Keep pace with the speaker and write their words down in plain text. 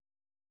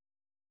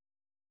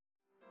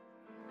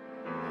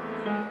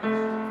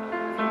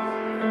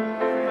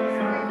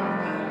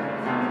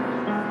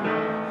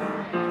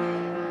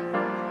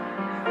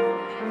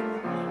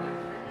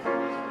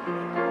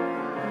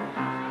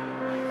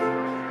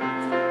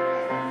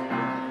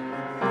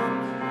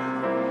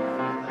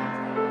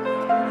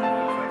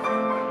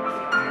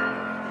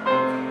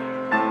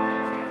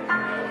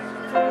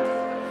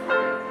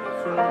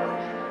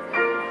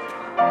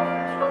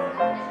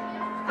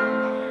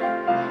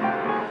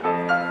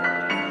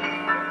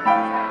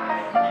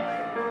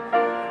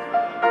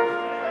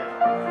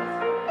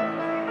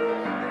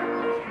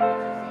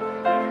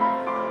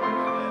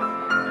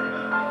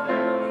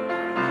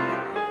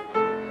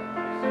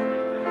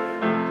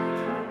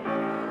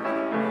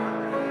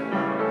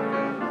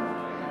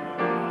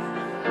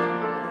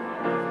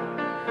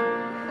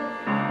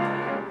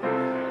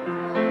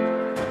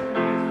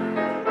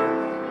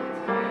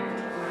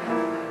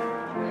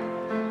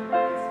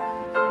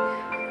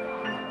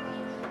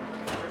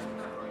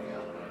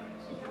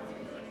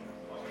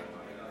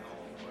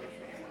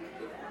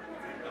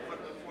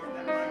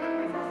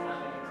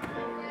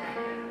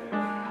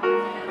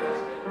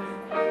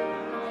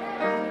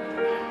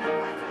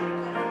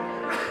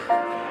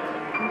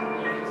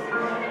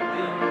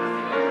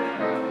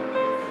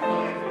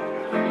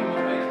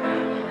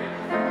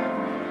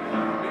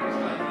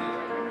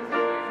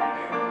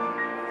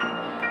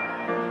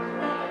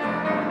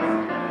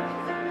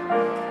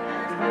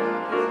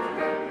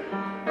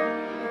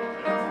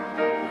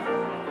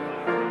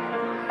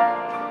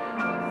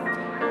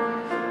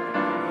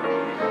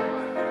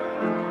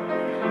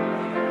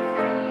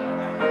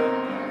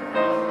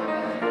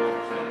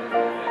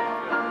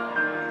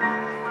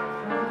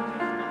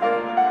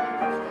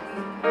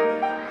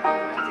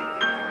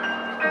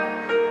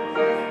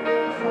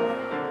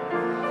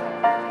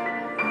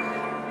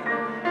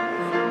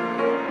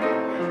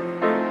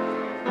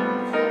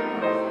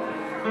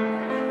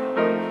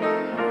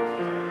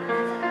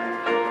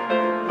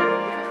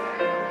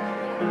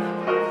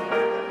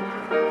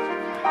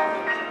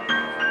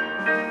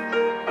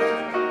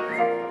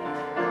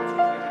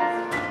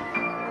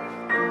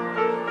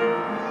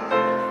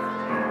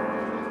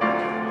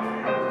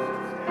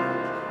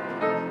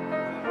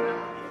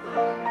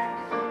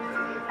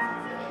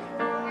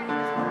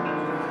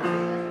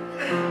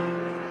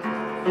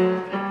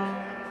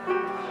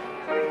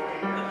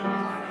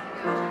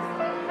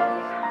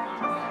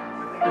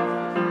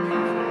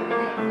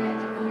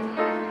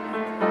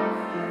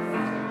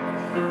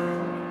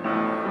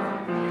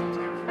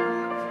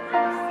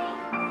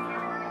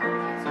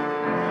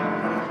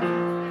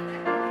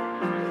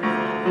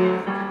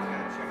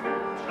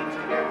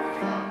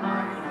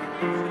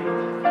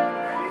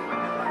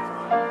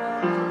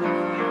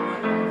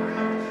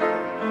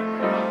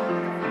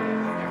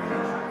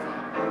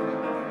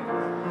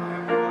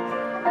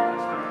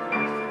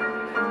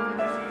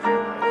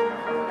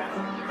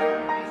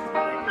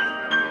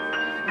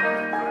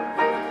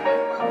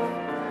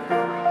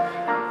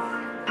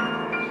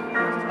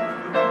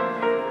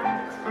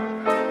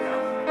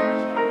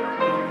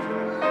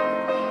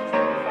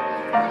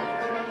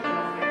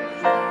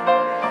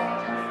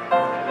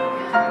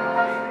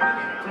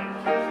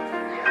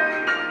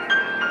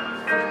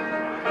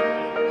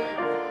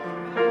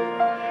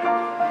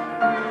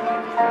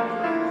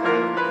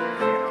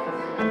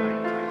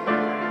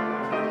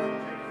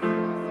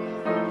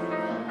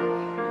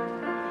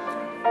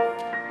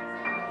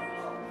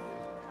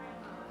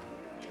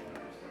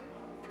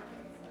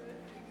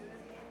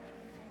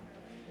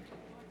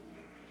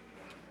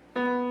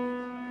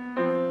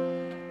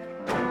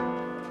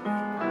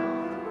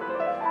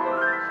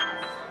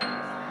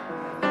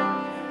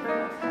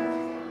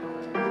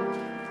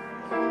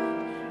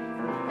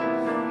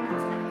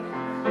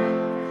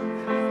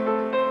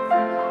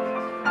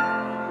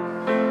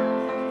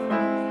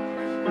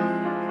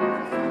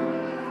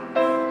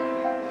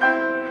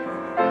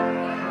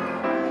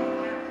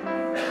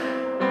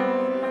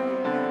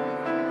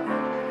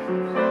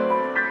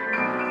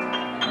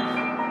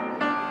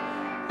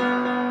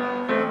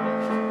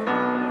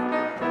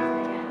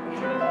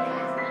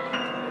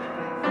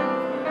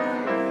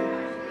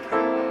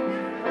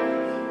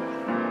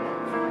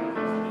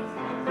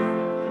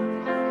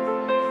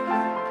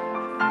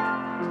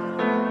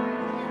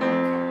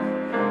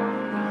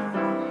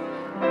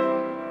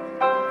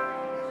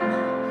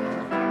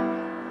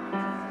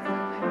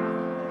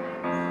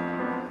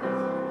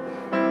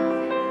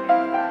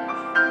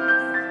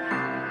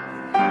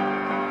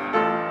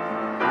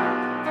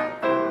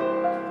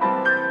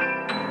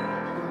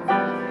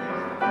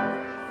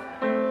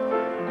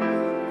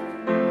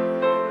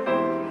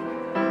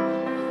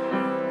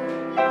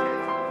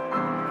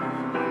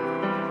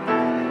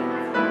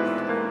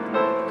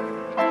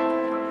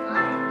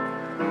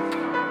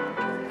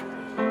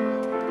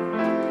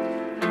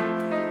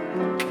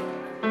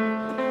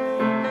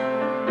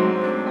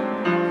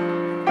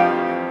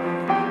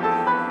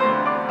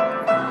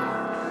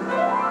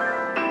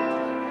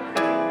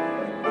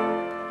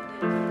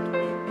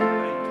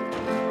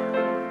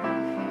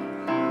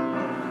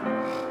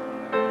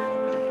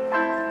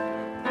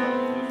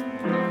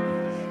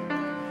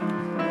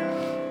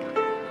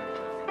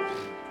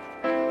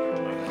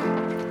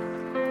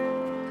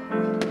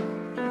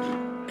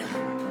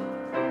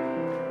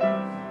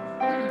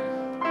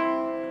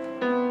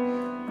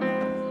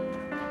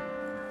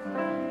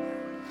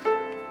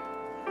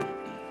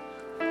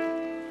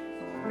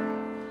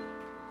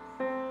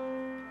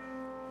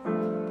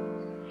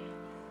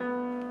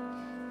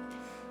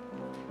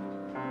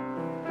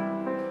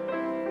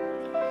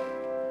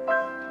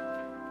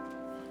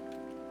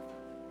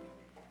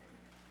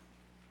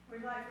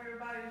like for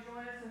everybody to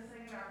join us in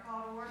singing our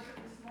call to worship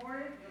this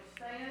morning. You'll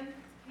stand,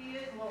 He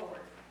is Lord.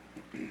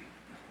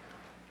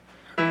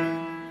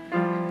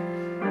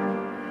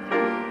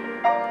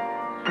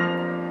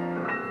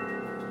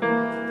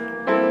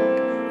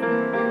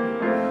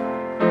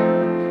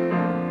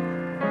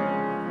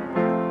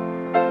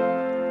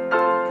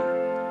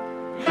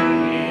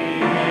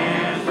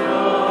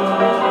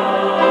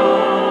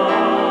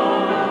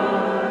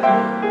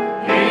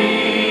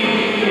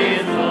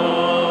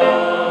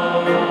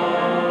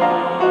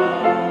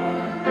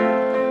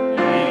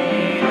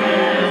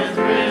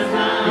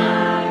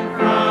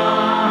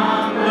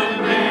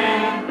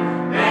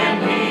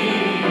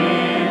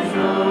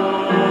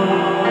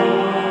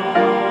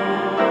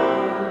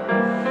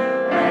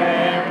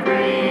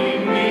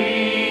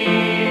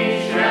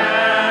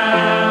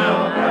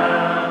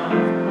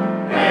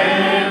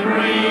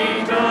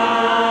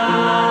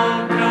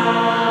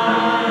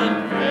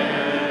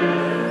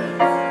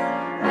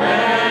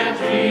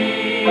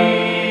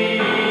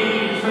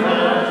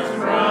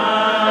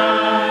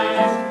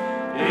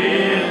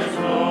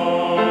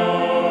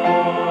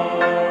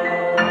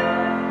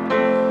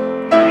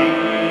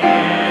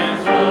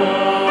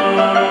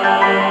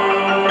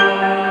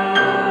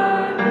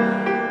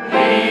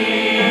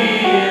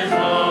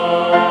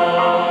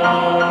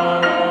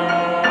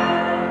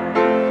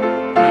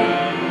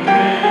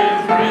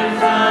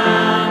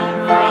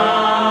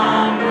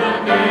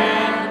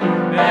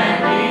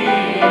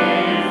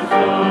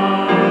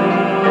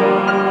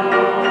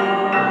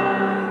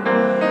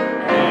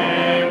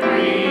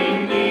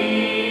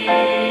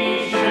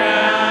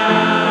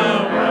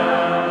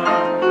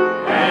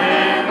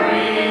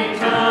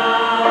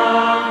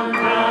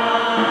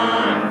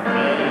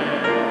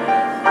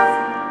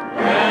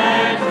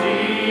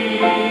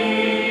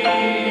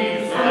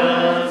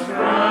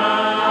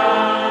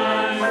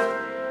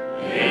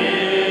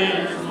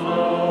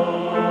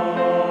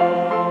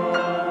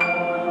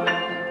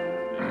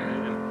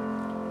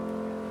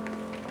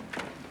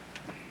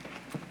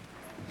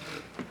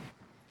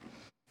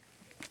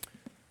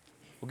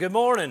 Well, good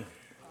morning.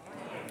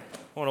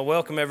 I want to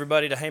welcome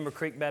everybody to Hamer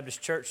Creek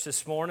Baptist Church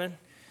this morning.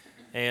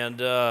 And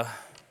I'll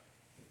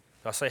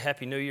say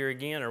Happy New Year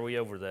again, or are we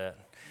over that?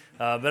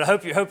 But I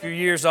hope your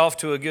year's off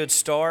to a good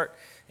start.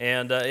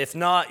 And if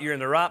not, you're in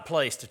the right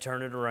place to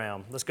turn it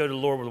around. Let's go to the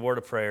Lord with a word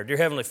of prayer. Dear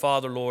Heavenly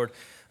Father, Lord,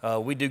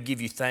 we do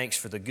give you thanks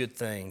for the good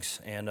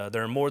things. And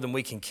there are more than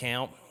we can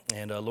count.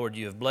 And Lord,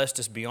 you have blessed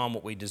us beyond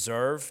what we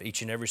deserve,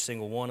 each and every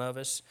single one of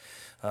us.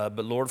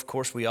 But Lord, of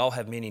course, we all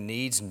have many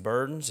needs and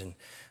burdens, and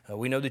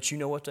we know that you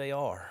know what they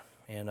are.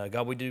 And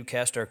God, we do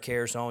cast our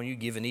cares on you,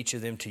 giving each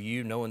of them to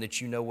you, knowing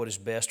that you know what is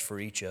best for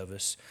each of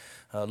us.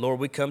 Lord,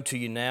 we come to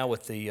you now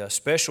with the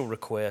special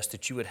request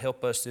that you would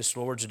help us this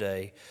Lord's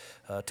Day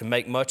to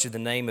make much of the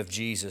name of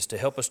Jesus, to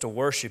help us to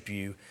worship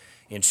you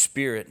in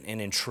spirit and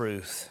in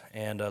truth.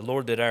 And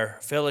Lord, that our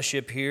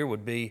fellowship here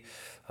would be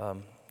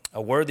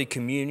a worthy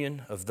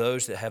communion of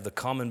those that have the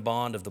common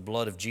bond of the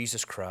blood of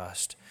Jesus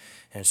Christ.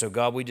 And so,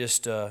 God, we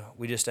just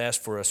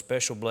ask for a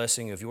special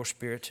blessing of your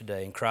Spirit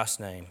today. In Christ's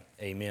name,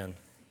 amen.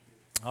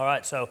 All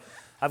right, so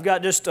I've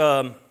got just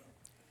a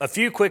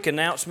few quick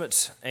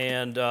announcements,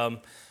 and,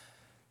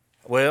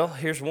 well,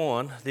 here's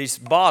one. These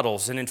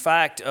bottles, and in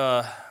fact,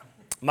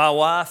 my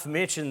wife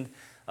mentioned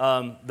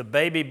the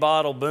baby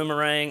bottle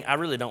boomerang. I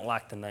really don't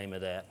like the name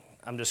of that.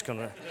 I'm just going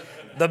to,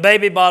 the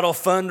baby bottle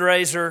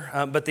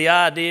fundraiser, but the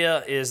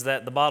idea is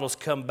that the bottles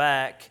come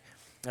back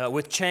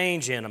with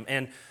change in them.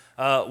 And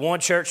one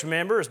church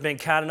member has been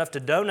kind enough to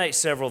donate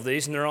several of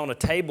these, and they're on a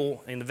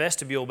table in the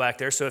vestibule back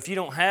there. So if you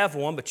don't have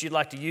one, but you'd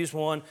like to use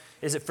one,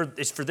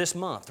 it's for this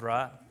month,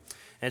 right?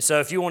 And so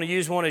if you want to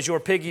use one as your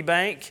piggy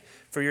bank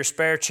for your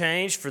spare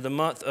change for the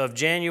month of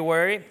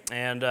January,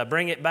 and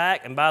bring it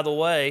back. And by the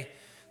way,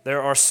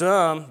 there are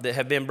some that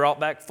have been brought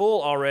back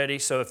full already.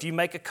 So if you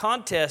make a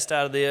contest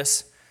out of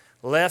this,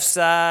 left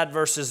side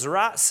versus the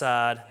right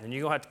side, then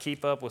you're going to have to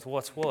keep up with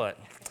what's what.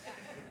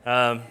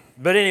 But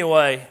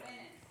anyway,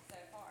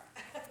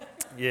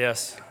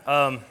 yes.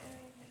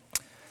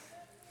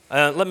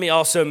 Let me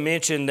also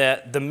mention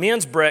that the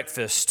men's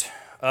breakfast,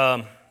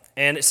 and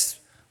it's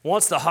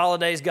once the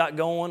holidays got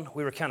going,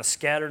 we were kind of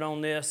scattered on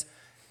this.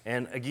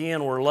 And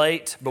again, we're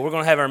late, but we're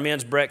going to have our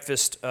men's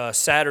breakfast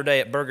Saturday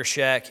at Burger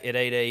Shack at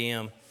 8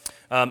 a.m.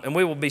 And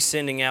we will be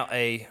sending out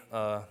a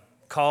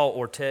call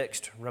or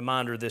text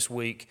reminder this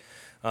week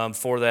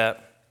for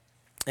that.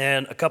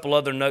 And a couple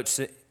other notes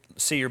that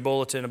see your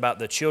bulletin about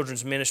the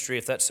children's ministry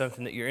if that's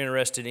something that you're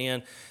interested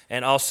in.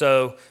 And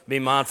also be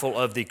mindful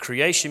of the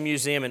Creation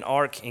Museum and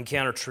Ark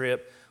Encounter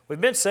trip. We've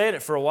been saying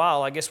it for a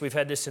while. I guess we've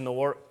had this in the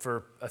work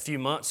for a few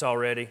months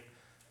already.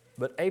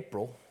 But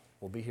April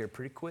will be here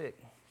pretty quick.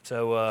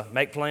 So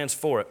make plans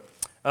for it.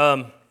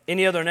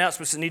 Any other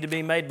announcements that need to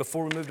be made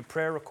before we move to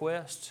prayer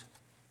requests?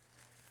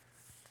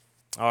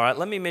 All right,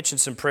 let me mention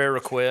some prayer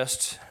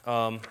requests.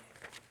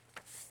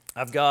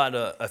 I've got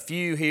a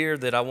few here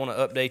that I want to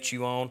update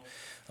you on,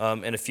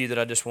 and a few that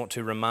I just want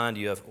to remind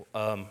you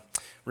of.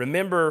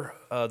 Remember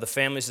the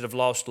families that have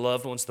lost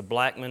loved ones, the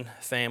Blackman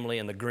family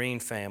and the Green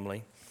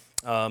family.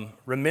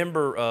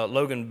 remember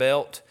Logan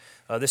Belt.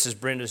 This is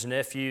Brenda's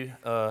nephew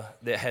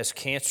that has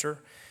cancer,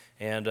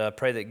 and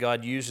pray that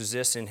God uses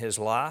this in his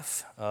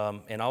life,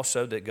 and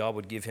also that God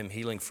would give him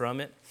healing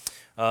from it.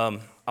 I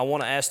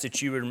want to ask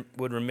that you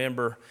would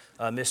remember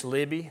Miss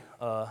Libby.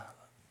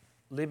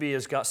 Libby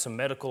has got some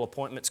medical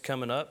appointments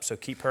coming up, so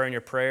keep her in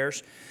your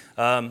prayers.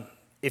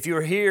 If you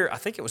were here, I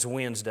think it was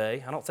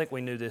Wednesday. I don't think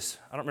we knew this.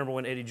 I don't remember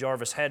when Eddie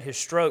Jarvis had his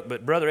stroke,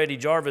 but Brother Eddie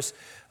Jarvis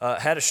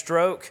had a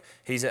stroke.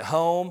 He's at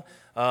home.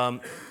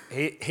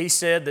 He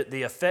said that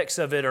the effects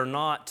of it are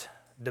not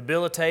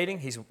debilitating.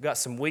 He's got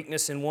some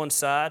weakness in one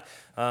side,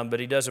 but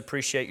he does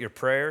appreciate your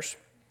prayers.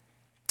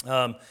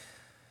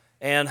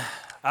 And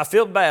I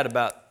feel bad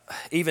about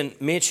even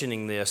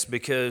mentioning this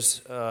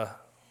because,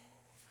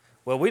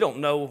 well, we don't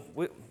know.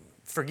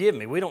 Forgive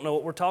me, we don't know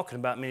what we're talking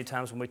about many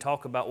times when we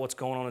talk about what's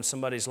going on in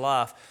somebody's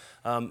life.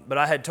 But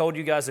I had told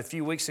you guys a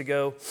few weeks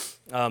ago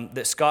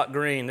that Scott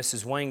Green, this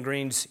is Wayne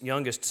Green's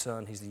youngest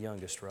son, he's the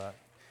youngest, right?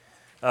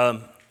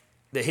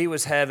 That he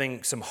was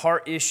having some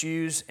heart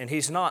issues, and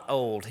he's not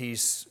old,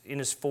 he's in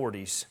his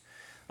 40s.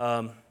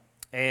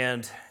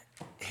 And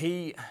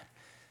he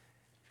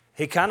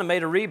kind of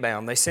made a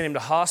rebound. They sent him to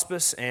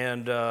hospice,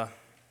 and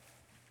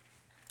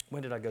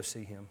when did I go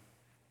see him?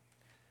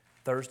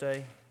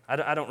 Thursday?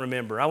 I don't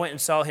remember. I went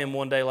and saw him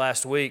one day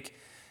last week,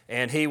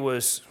 and he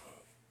was,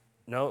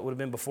 no, it would have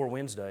been before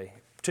Wednesday,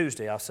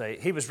 Tuesday, I'll say.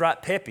 He was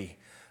right peppy,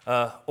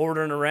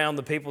 ordering around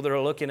the people that are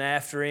looking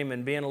after him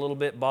and being a little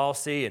bit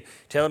bossy and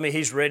telling me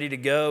he's ready to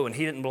go and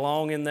he didn't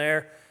belong in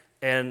there.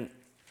 And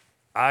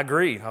I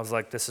agreed. I was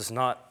like, this is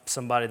not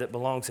somebody that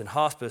belongs in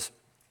hospice.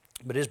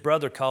 But his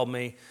brother called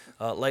me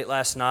late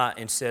last night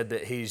and said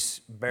that he's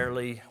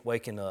barely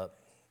waking up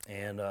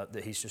and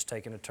that he's just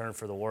taking a turn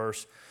for the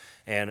worse.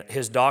 And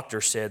his doctor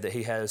said that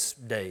he has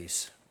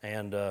days.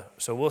 And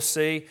so we'll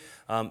see.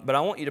 But I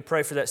want you to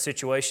pray for that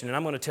situation. And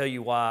I'm going to tell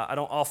you why. I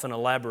don't often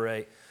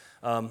elaborate.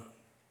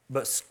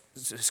 But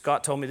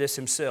Scott told me this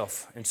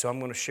himself. And so I'm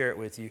going to share it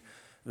with you.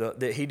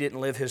 That he didn't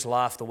live his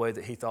life the way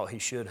that he thought he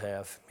should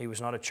have. He was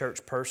not a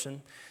church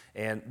person.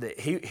 And that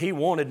he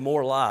wanted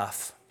more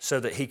life so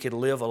that he could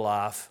live a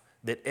life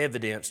that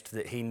evidenced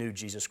that he knew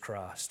Jesus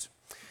Christ.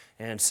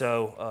 And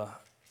so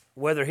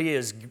whether he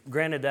is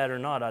granted that or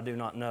not, I do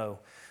not know.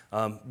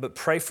 But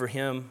pray for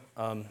him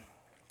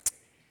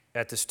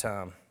at this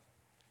time.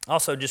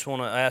 Also, just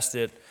want to ask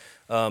that,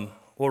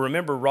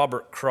 remember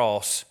Robert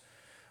Cross.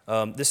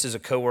 This is a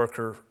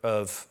coworker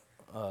of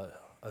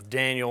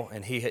Daniel,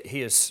 and he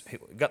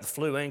got the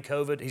flu and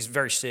COVID. He's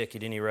very sick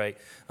at any rate.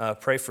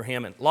 Pray for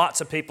him. And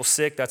lots of people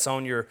sick. That's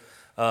on your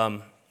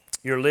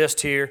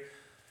list here.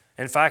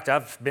 In fact,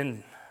 I've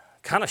been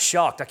kind of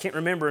shocked. I can't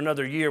remember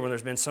another year when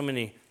there's been so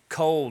many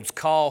colds,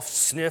 coughs,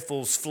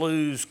 sniffles,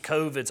 flus,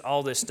 COVIDs,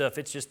 all this stuff.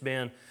 It's just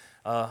been,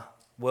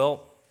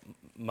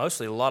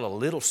 mostly a lot of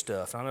little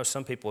stuff. I know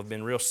some people have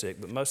been real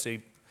sick, but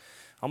mostly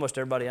almost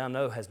everybody I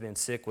know has been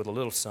sick with a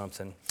little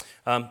something.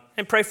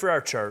 And pray for our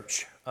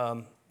church.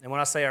 And when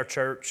I say our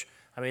church,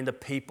 I mean the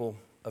people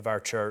of our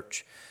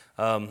church.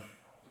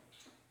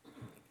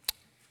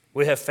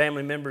 We have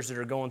family members that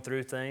are going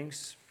through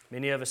things.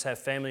 Many of us have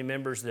family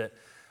members that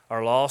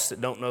are lost, that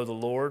don't know the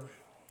Lord.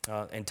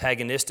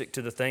 Antagonistic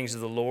to the things of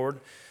the Lord,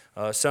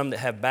 some that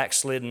have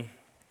backslidden,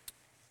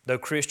 though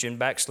Christian,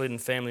 backslidden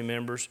family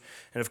members.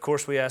 And of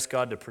course, we ask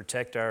God to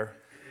protect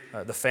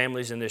the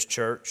families in this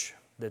church,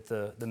 that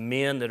the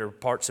men that are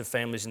parts of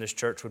families in this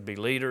church would be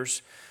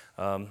leaders,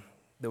 that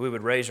we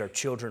would raise our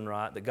children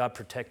right, that God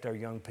protect our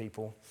young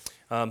people.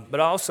 But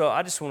also,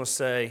 I just want to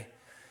say,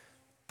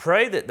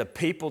 pray that the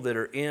people that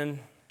are in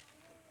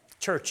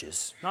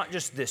churches, not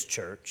just this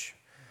church,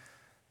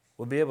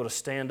 will be able to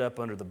stand up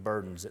under the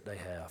burdens that they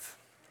have.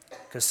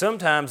 Because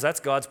sometimes that's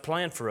God's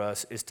plan for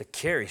us, is to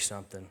carry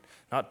something,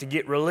 not to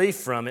get relief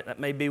from it. That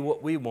may be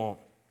what we want,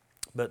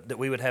 but that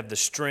we would have the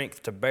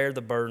strength to bear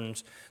the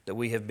burdens that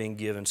we have been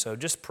given. So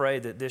just pray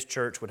that this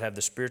church would have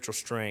the spiritual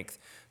strength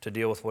to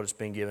deal with what it's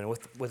been given.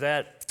 With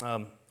that,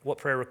 what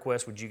prayer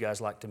request would you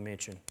guys like to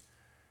mention?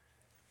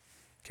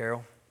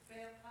 Carol?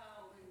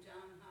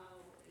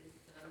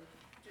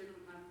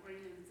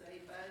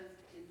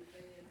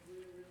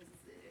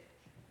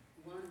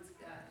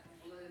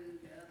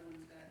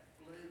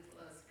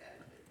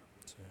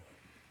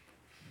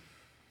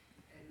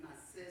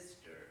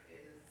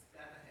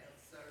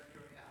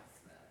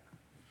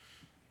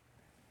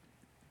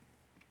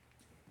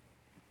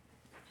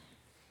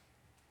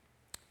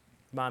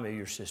 Remind me of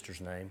your sister's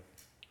name.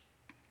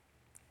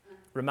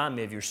 Remind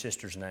me of your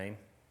sister's name.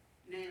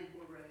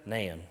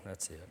 Nan,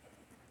 that's it.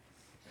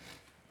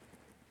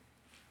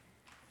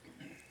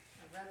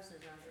 Rose is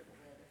under the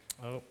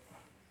weather. Oh,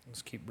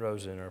 let's keep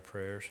Rose in our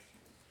prayers.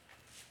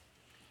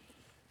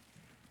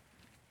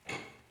 Put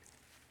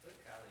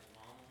Kylie's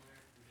mom on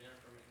there,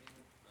 Jennifer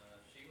McNeil.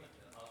 She went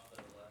to the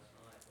hospital last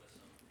night with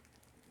some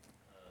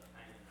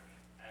pain in her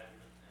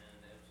abdomen,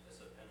 and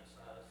it's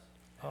appendicitis.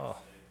 Oh.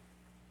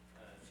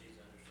 She's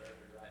under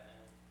surgery right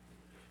now.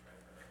 Just pray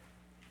for her.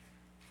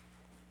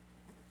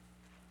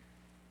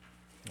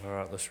 All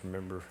right, let's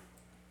remember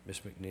Miss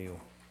McNeil.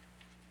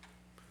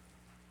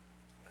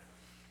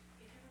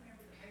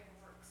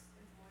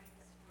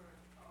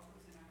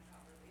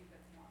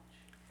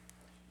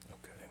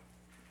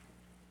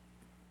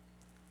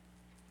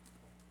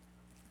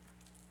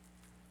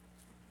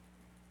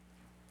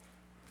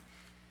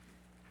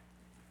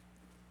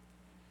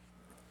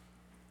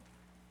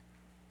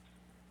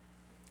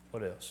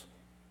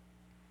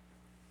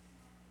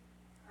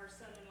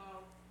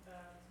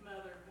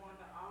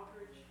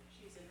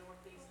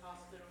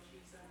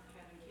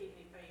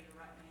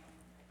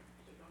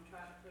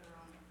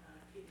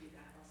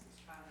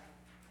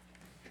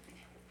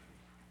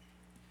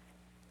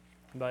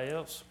 Anybody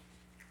else?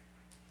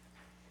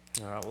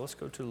 All right, well, let's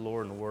go to the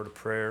Lord in a word of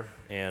prayer,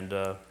 and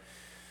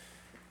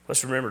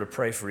let's remember to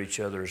pray for each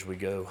other as we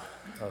go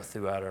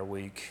throughout our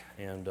week.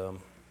 And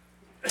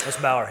let's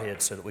bow our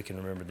heads so that we can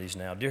remember these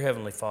now. Dear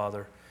Heavenly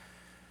Father,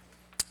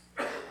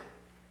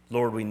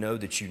 Lord, we know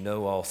that you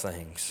know all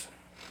things.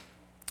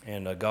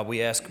 And God,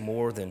 we ask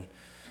more than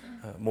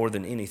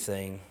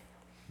anything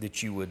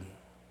that you would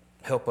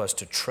help us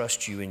to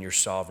trust you in your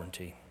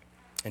sovereignty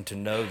and to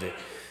know that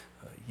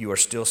you are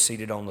still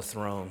seated on the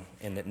throne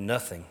and that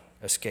nothing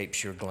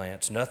escapes your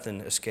glance, nothing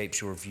escapes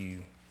your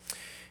view.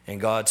 And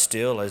God,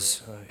 still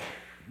as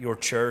your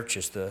church,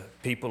 as the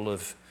people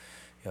of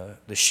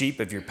the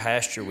sheep of your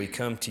pasture, we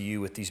come to you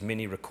with these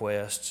many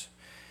requests.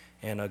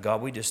 And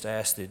God, we just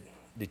ask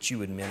that you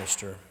would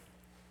minister.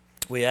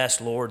 We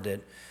ask, Lord,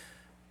 that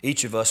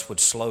each of us would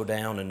slow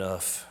down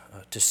enough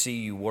to see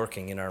you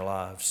working in our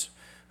lives,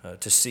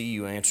 to see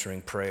you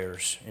answering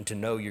prayers, and to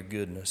know your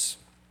goodness.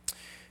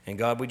 And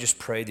God, we just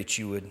pray that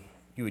you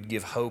would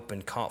give hope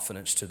and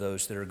confidence to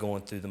those that are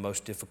going through the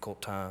most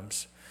difficult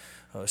times,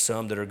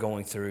 some that are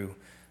going through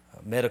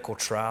medical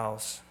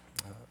trials,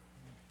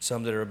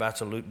 some that are about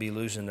to be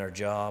losing their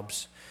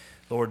jobs.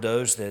 Lord,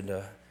 those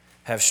that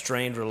have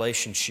strained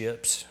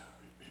relationships,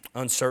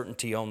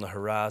 uncertainty on the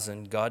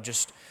horizon. God,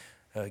 just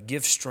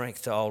give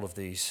strength to all of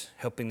these,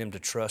 helping them to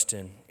trust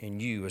in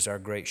you as our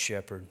great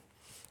shepherd.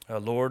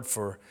 Lord,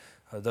 for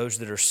those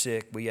that are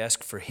sick, we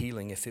ask for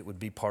healing if it would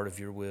be part of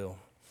your will.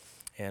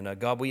 And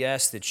God, we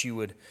ask that you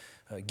would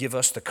give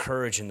us the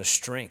courage and the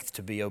strength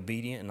to be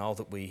obedient in all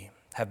that we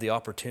have the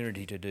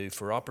opportunity to do,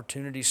 for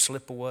opportunities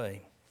slip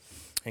away.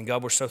 And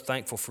God, we're so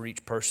thankful for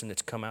each person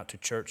that's come out to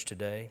church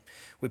today.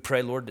 We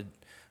pray, Lord,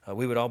 that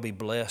we would all be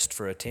blessed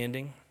for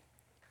attending.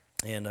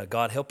 And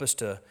God, help us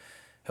to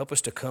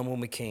come when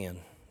we can,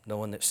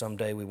 knowing that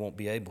someday we won't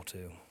be able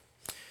to.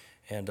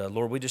 And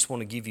Lord, we just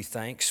want to give you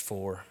thanks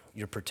for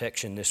your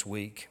protection this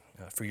week,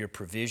 for your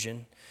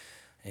provision,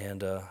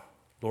 and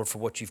Lord, for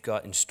what you've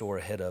got in store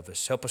ahead of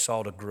us. Help us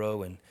all to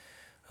grow in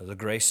the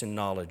grace and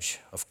knowledge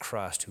of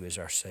Christ, who is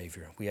our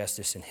Savior. We ask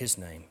this in his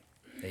name.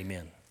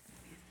 Amen.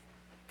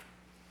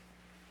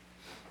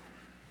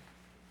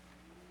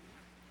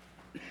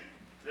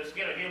 Let's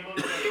get a hymn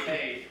book on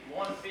page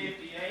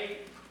 158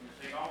 and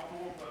sing all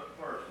four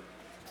verses.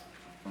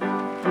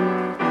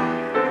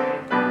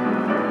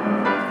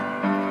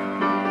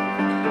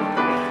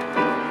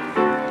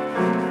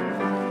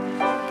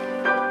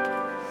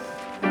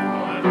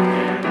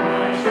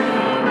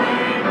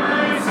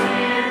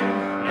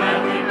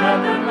 But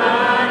the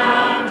blood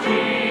of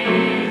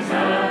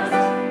Jesus,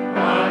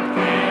 what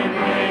can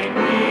make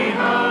me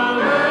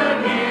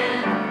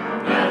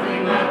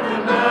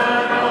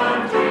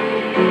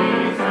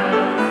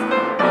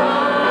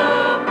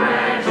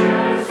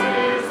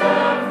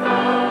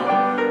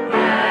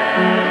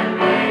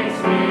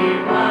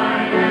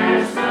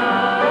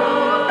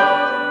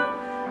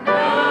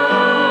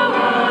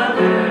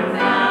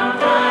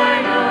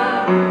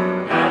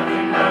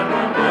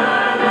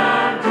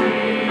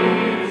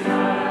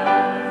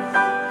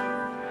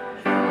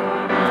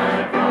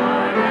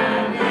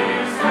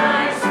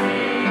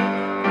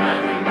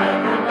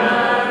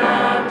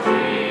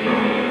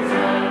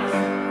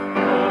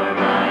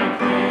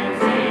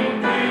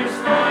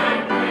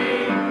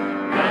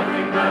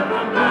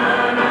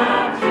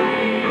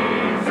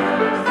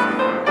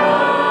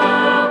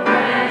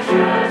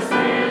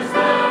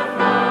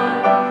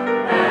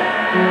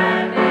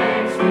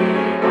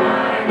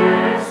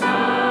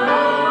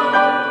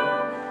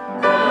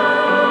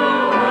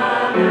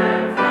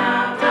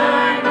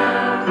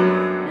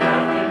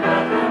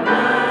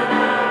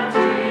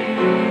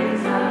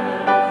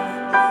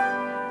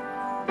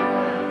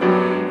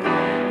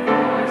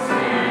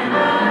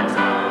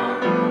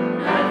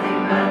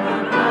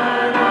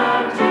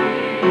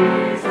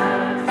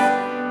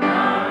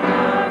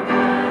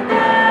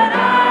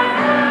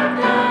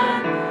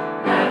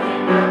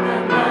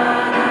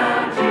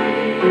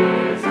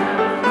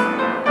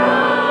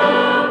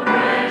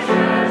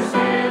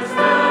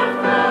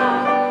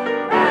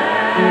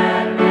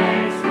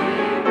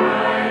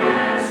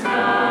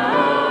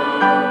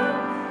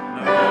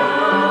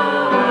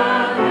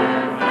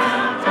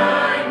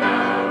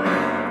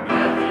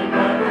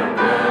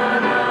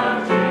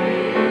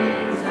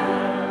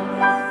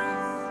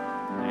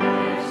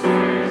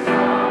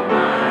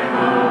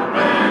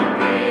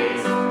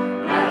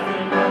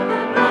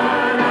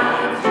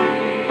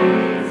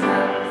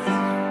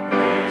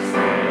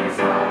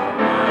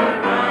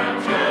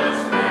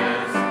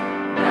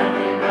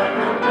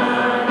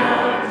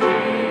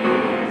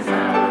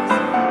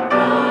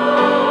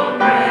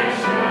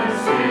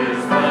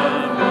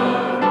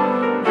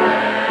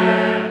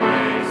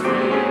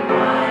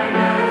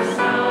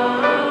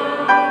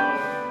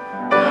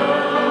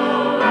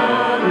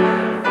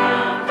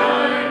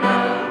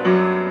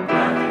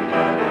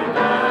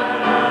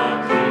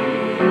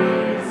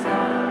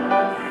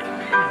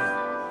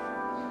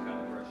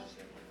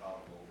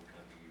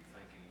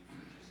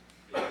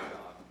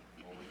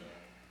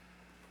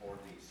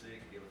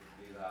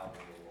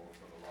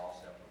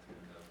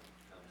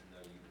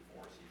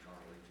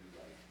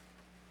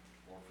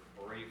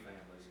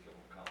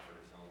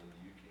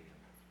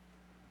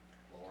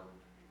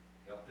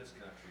this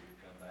country to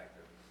come back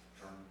to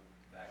turn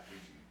back to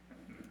you.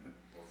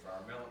 Or for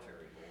our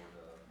military, Lord,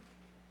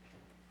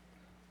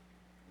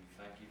 we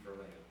thank you for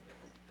them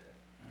that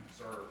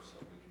serve so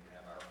we can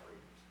have our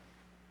freedoms.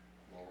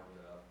 Lord,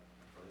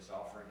 for this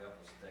offering, help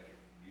us take it,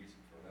 use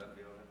it for that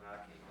building, thy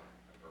kingdom,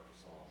 and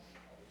purpose on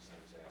all these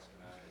things ask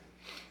in thy name.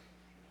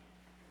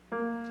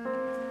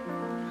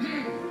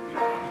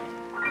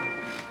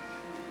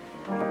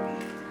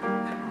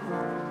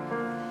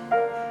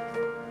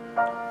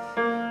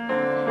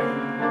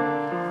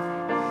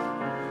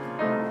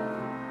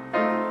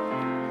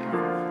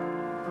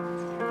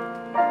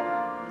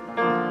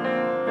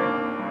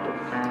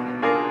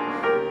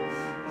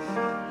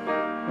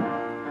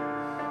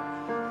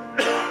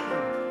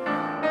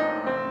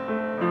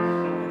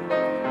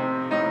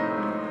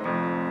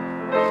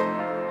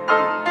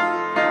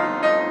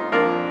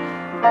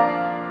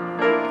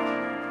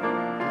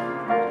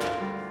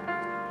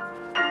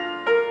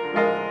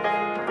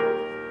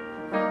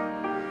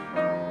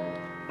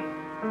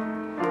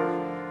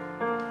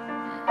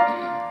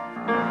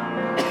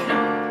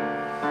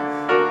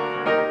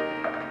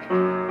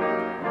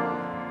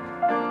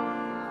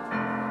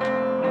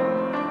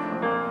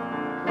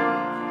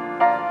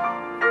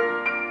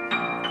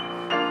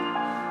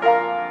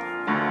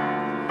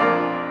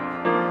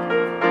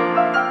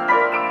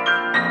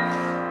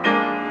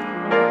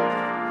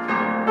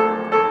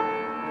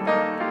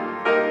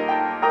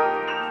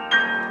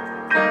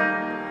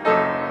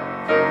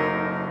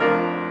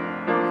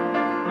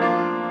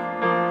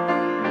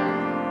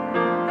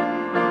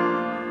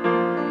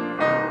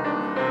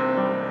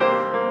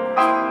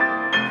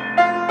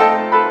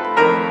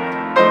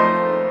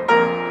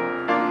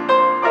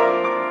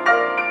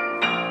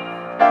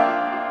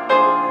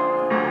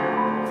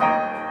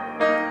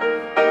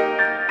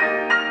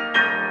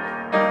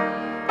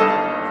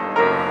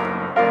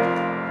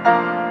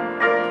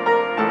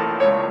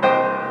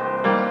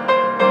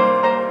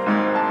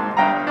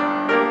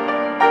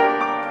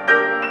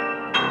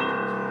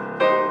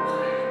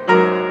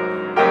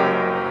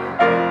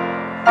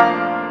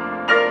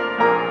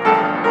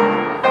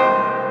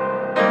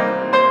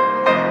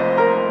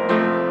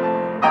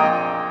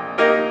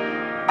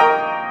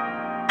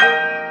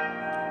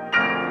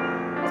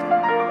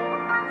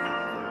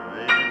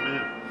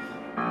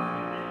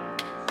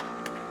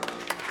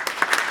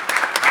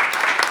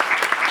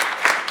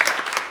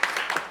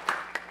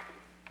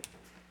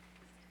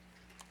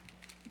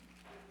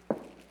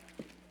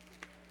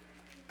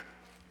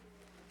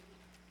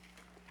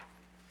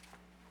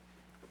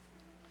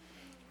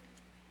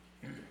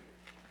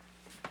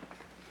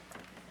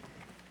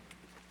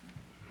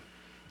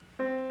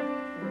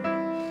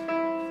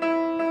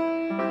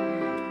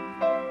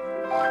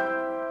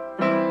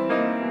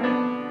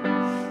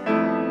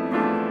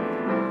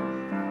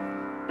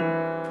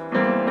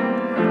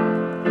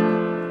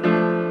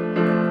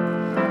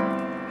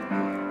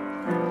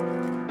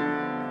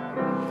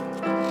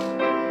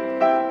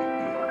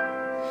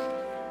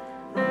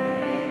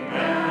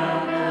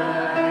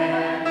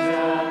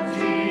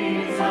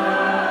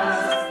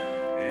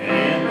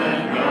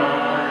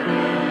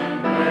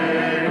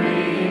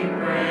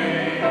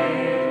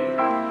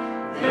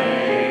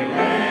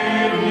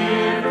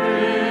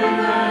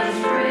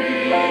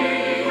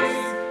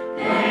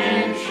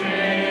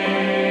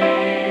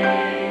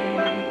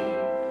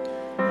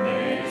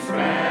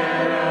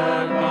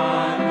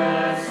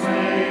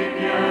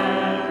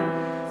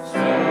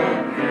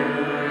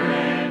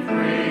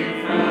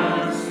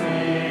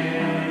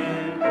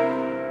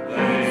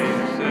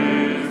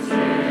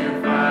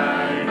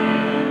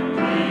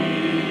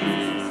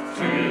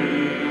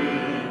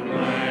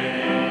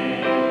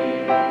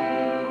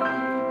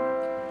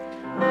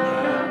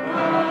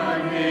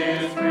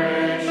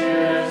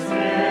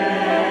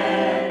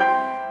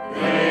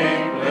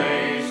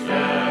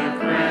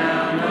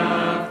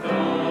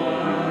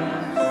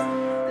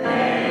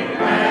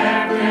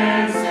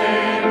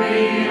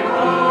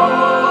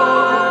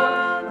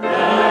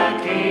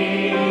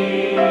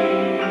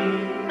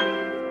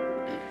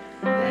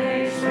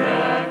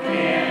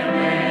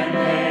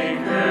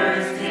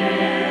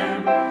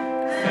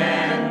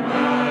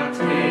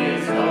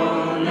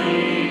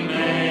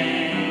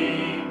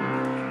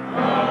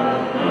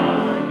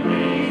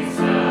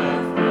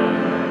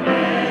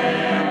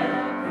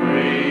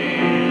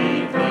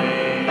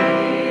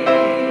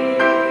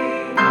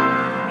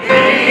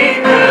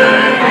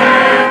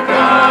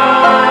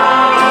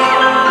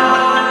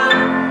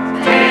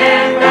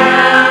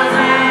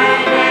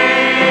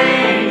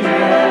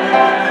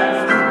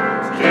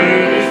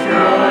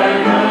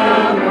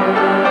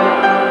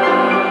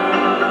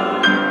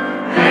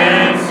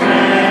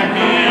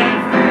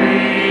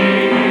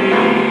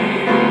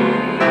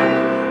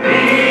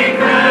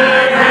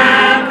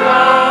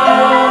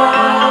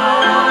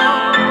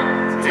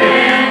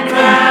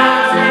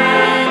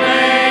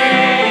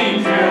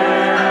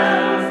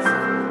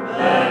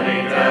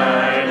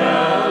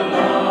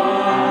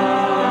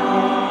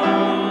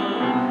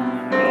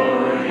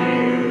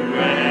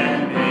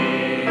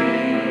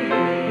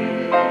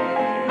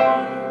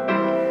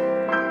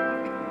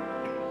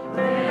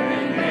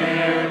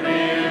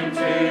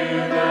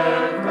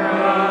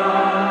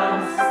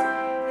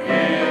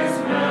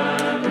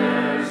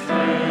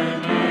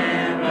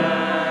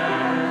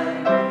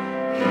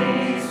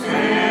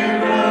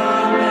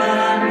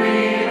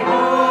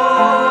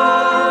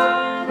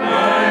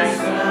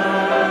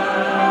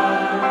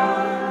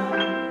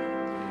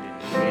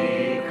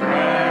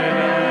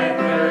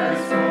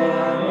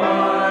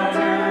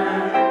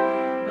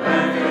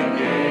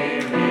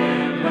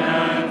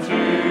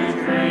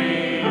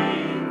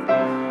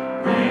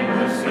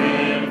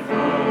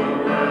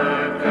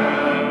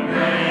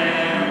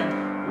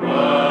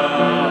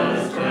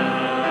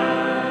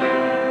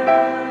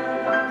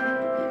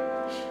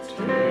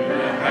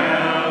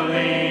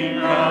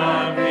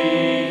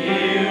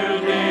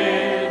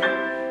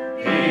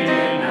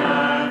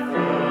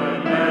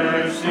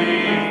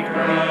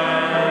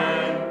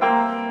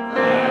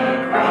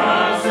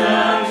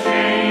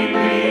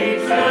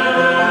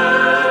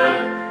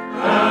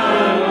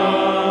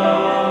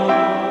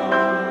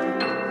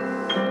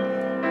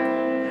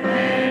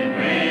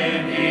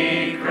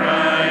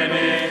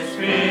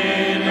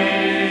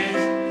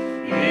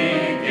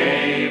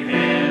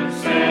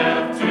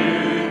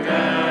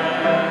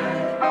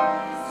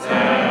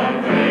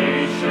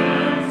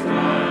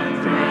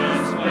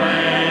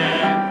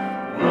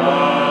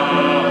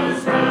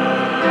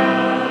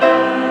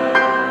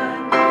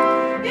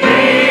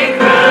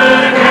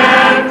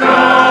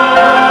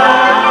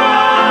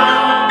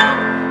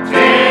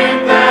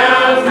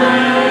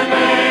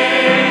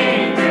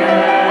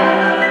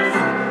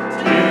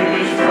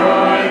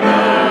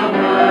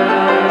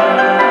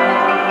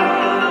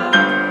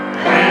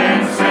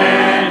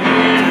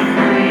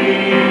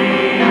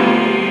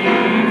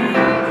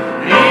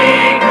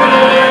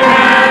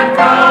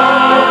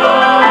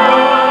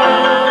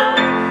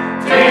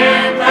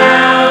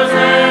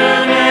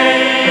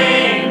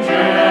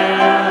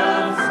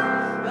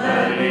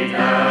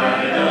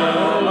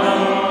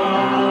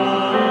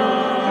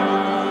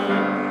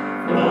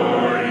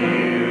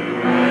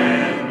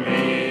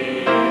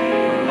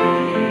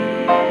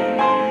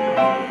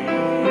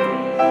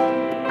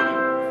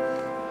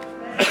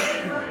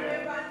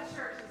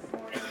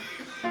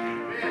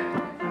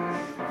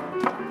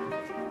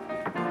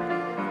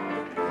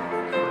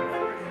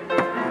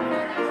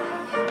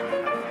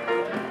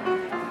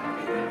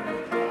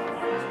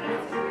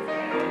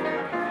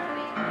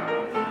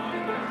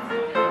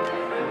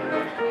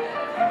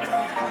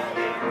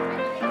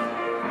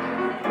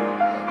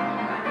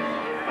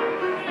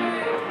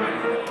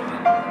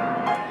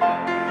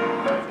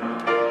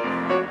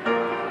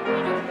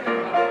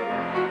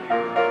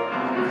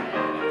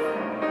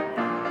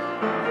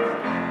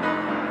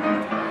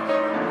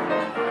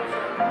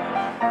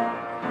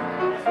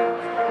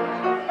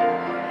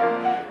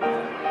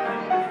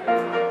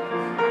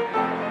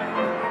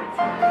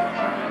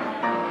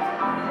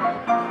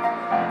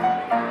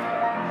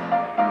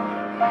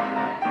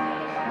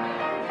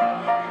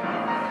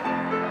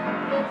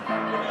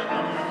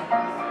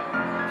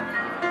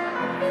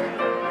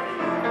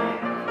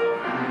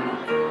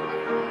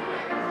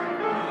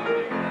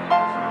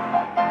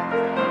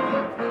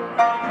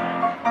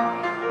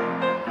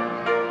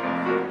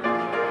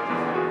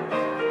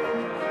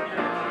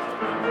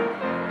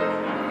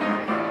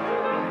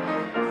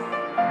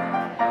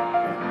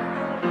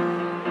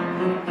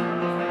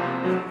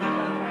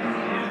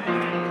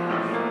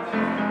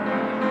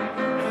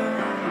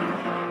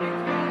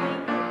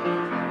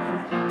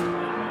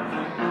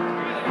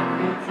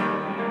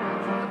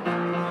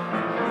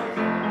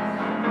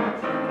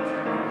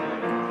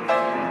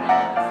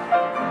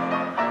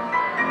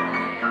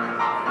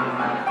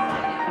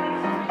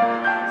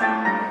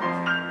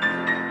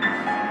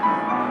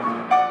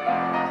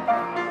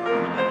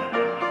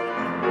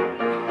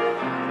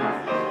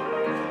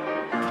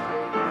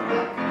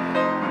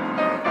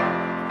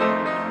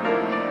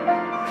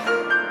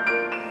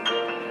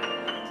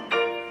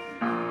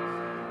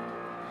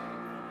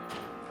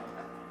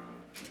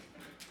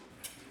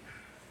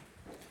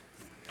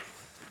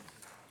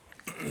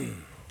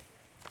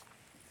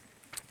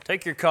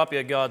 Take your copy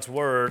of God's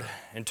Word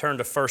and turn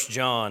to 1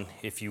 John,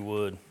 if you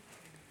would.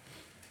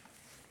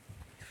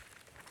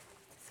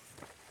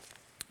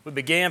 We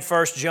began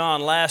 1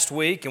 John last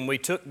week, and we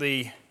took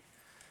the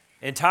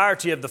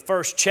entirety of the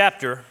first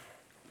chapter.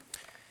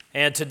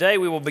 And today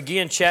we will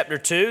begin chapter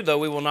 2, though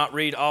we will not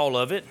read all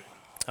of it.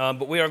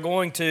 But we are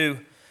going to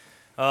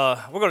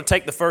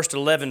take the first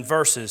 11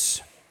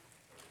 verses.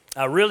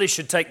 I really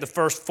should take the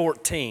first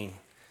 14,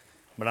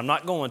 but I'm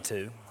not going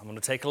to. I'm going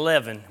to take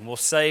 11, and we'll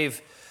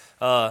save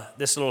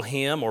this little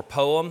hymn or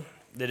poem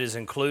that is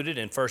included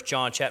in 1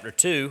 John chapter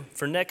 2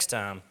 for next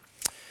time.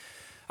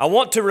 I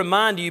want to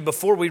remind you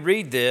before we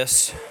read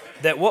this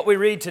that what we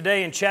read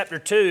today in chapter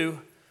 2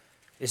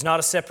 is not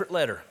a separate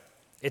letter.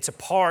 It's a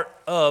part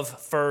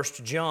of 1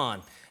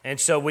 John. And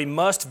so we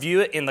must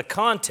view it in the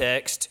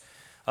context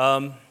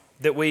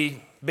that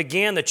we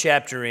began the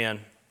chapter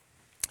in.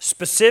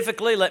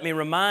 Specifically, let me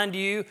remind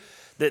you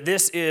that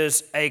this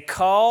is a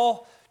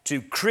call to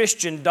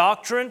Christian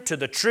doctrine, to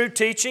the true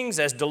teachings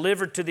as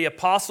delivered to the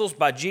apostles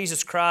by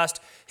Jesus Christ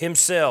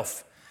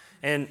Himself.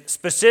 And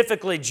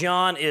specifically,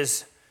 John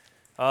is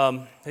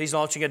he's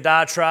launching a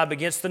diatribe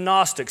against the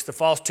Gnostics, the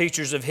false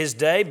teachers of his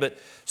day, but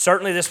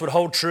certainly this would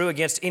hold true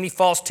against any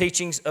false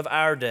teachings of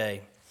our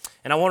day.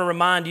 And I want to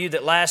remind you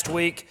that last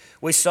week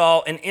we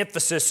saw an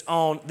emphasis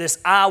on this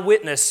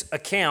eyewitness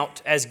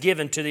account as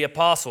given to the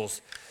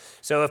apostles.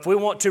 So if we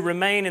want to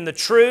remain in the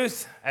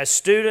truth as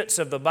students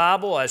of the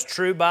Bible, as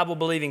true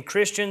Bible-believing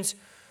Christians,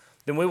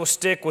 then we will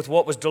stick with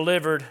what was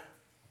delivered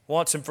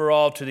once and for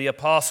all to the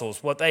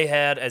apostles, what they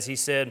had, as he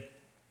said,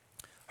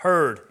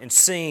 heard and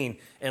seen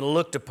and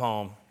looked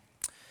upon.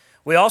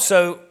 We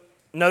also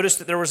noticed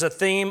that there was a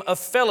theme of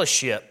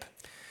fellowship.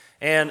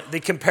 And the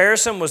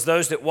comparison was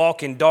those that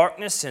walk in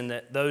darkness and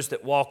that those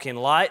that walk in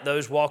light,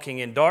 those walking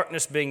in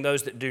darkness being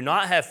those that do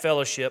not have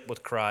fellowship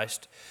with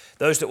Christ.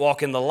 Those that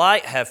walk in the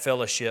light have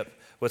fellowship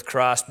with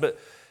Christ. But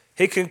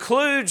he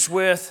concludes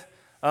with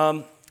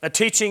a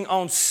teaching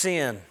on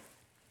sin.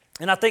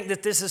 And I think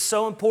that this is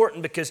so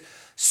important because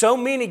so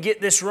many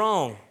get this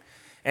wrong.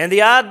 And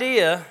the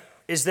idea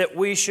is that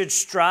we should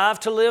strive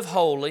to live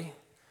holy,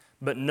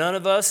 but none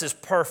of us is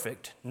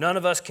perfect. None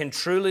of us can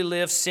truly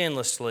live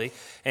sinlessly.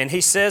 And he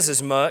says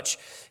as much.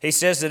 He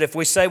says that if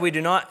we say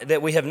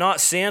that we have not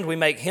sinned, we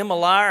make him a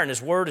liar and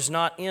his word is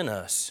not in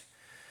us.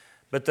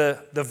 But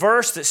the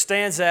verse that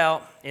stands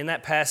out in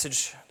that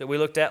passage that we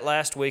looked at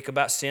last week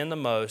about sin the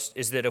most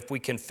is that if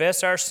we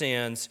confess our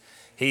sins,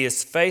 he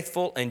is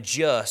faithful and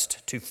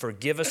just to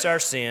forgive us our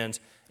sins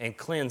and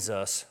cleanse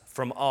us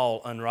from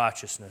all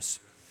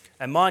unrighteousness.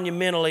 A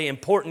monumentally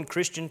important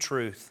Christian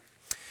truth.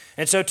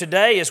 And so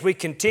today, as we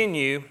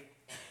continue,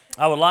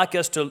 I would like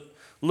us to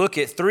look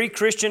at three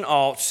Christian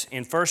alts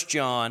in 1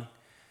 John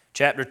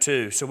chapter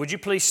 2. So would you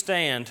please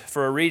stand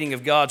for a reading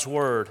of God's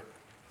Word?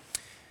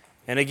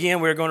 And again,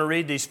 we're going to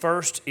read these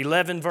first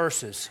 11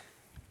 verses.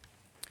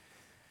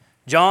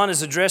 John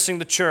is addressing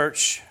the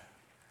church.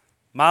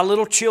 My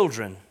little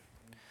children,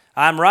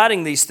 I am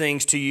writing these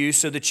things to you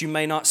so that you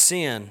may not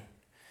sin.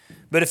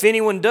 But if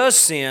anyone does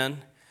sin,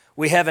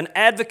 we have an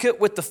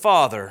advocate with the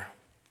Father,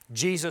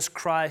 Jesus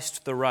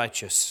Christ the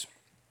righteous.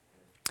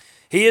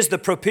 He is the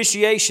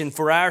propitiation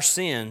for our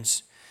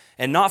sins,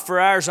 and not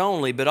for ours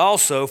only, but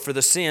also for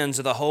the sins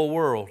of the whole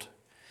world.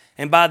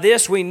 And by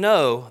this we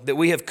know that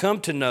we have come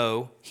to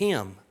know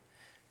Him,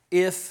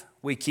 if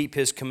we keep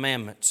His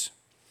commandments.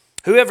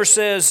 Whoever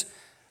says,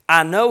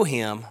 I know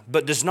Him,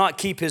 but does not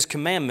keep His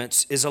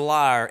commandments is a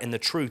liar, and the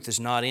truth is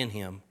not in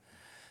him.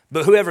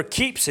 But whoever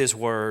keeps His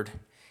word,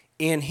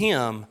 in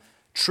him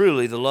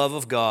truly the love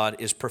of God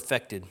is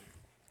perfected.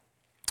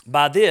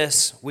 By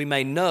this we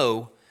may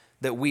know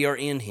that we are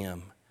in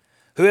Him.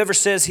 Whoever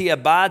says he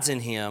abides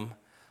in Him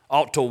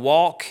ought to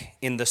walk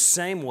in the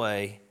same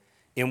way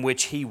in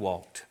which He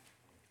walked.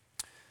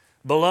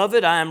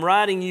 Beloved, I am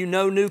writing you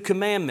no new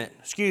commandment,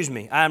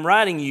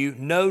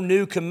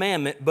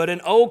 but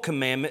an old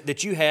commandment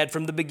that you had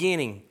from the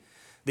beginning.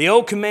 The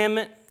old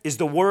commandment is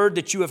the word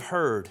that you have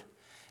heard.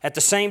 At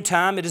the same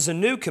time, it is a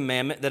new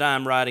commandment that I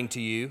am writing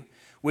to you,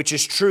 which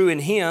is true in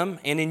Him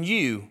and in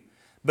you,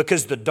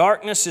 because the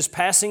darkness is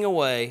passing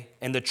away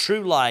and the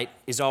true light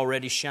is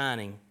already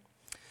shining.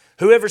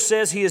 Whoever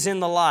says he is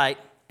in the light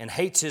and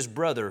hates his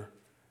brother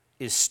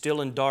is still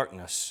in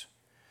darkness.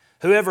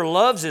 Whoever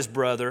loves his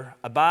brother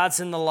abides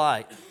in the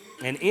light,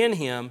 and in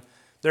him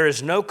there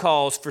is no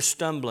cause for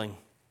stumbling.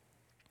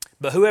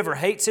 But whoever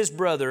hates his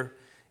brother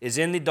is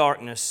in the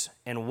darkness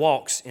and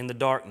walks in the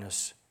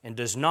darkness and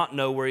does not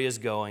know where he is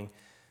going,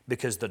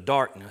 because the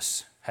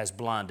darkness has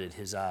blinded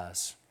his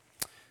eyes.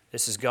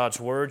 This is God's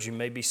Word. You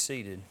may be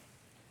seated.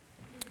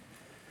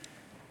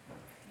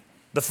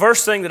 The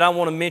first thing that I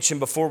want to mention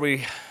before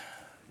we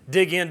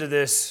dig into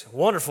this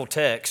wonderful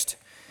text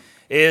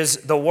is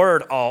the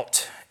word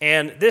ought.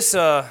 And this,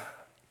 I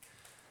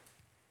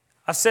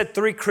said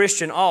three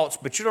Christian oughts,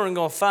 but you're only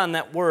going to find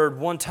that word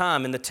one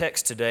time in the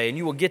text today, and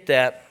you will get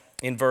that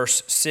in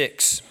verse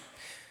 6.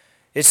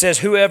 It says,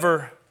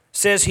 whoever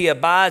says he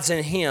abides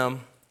in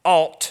Him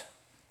ought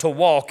to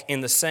walk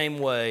in the same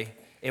way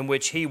in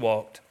which He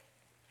walked.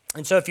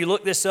 And so if you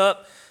look this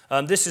up,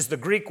 this is the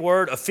Greek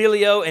word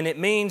phileo, and it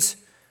means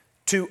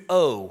to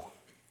owe,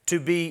 to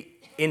be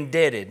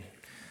indebted.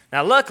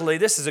 Now, luckily,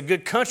 this is a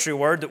good country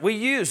word that we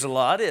use a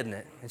lot, isn't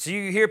it? And so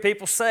you hear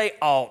people say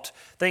ought,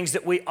 things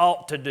that we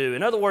ought to do.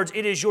 In other words,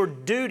 it is your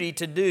duty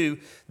to do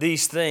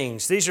these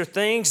things. These are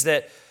things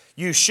that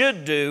you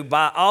should do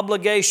by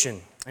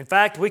obligation. In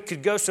fact, we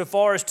could go so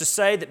far as to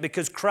say that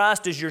because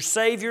Christ is your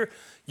Savior,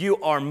 you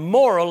are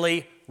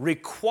morally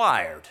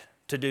required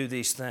to do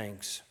these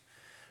things.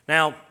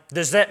 Now,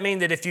 does that mean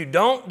that if you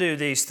don't do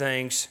these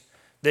things,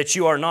 that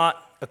you are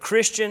not a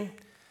Christian?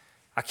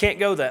 I can't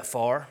go that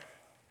far.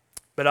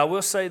 But I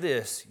will say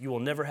this, you will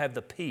never have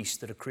the peace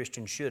that a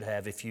Christian should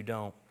have if you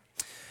don't.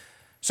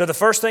 So the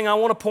first thing I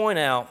want to point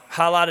out,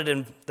 highlighted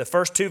in the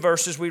first two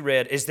verses we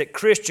read, is that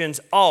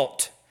Christians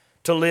ought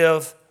to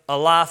live a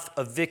life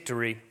of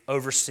victory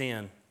over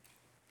sin.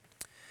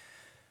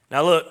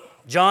 Now look,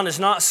 John is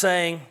not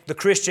saying the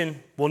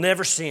Christian will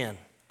never sin.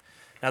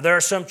 Now there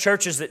are some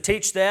churches that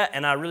teach that,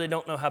 and I really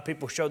don't know how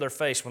people show their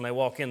face when they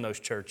walk in those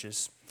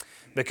churches,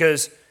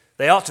 because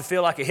they ought to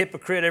feel like a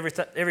hypocrite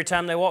every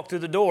time they walk through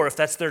the door if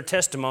that's their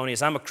testimony,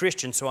 is I'm a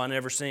Christian, so I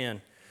never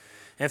sin.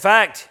 In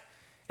fact,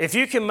 if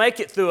you can make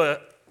it through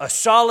a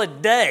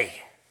solid day,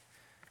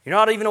 you're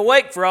not even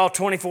awake for all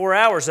 24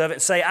 hours of it,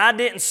 and say, I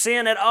didn't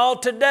sin at all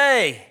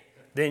today,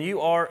 then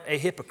you are a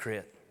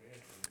hypocrite.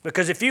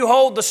 Because if you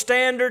hold the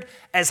standard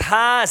as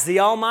high as the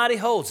Almighty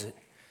holds it,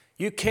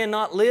 you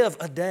cannot live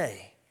a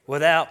day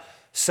without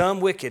some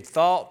wicked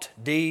thought,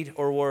 deed,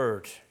 or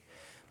word.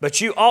 But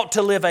you ought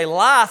to live a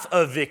life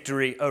of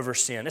victory over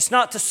sin. It's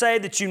not to say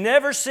that you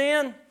never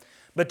sin,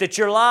 but that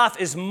your life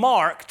is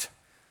marked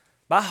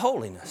by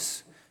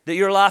holiness. That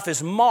your life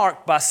is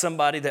marked by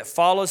somebody that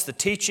follows the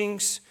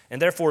teachings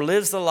and therefore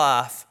lives the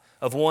life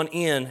of one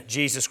in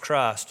Jesus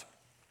Christ.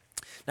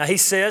 Now he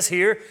says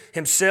here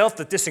himself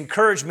that this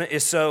encouragement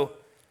is so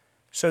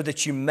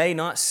that you may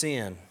not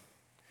sin.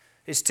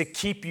 It's to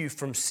keep you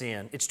from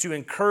sin. It's to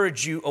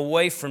encourage you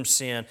away from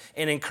sin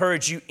and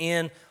encourage you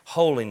in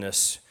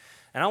holiness.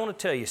 And I want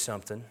to tell you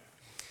something.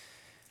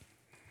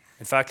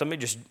 In fact, let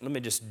me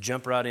just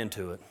jump right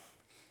into it.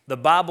 The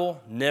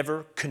Bible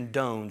never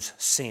condones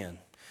sin.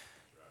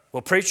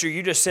 Well, preacher,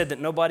 you just said that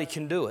nobody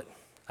can do it.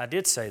 I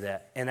did say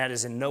that, and that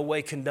is in no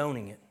way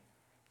condoning it.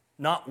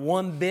 Not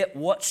one bit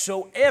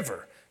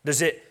whatsoever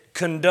does it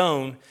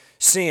condone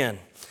sin.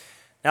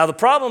 Now, the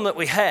problem that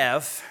we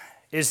have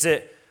is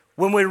that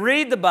when we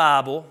read the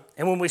Bible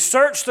and when we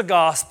search the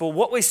gospel,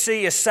 what we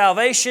see is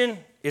salvation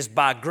is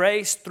by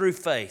grace through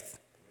faith.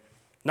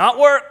 Not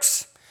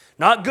works,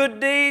 not good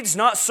deeds,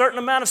 not a certain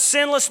amount of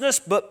sinlessness,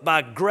 but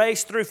by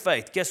grace through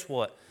faith. Guess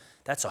what?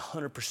 That's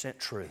 100%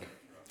 true.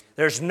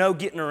 There's no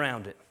getting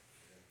around it.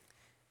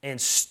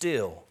 And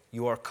still,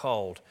 you are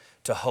called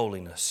to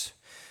holiness.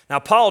 Now,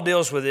 Paul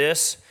deals with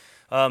this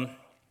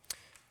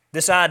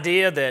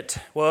idea that,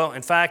 well,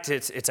 in fact,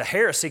 it's a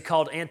heresy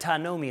called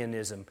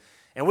antinomianism.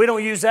 And we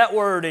don't use that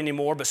word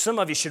anymore, but some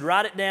of you should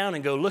write it down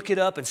and go look it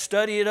up and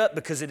study it up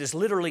because it is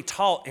literally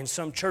taught in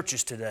some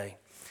churches today.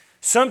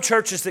 Some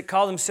churches that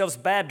call themselves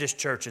Baptist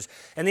churches.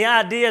 And the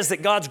idea is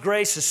that God's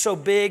grace is so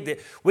big that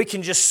we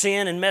can just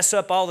sin and mess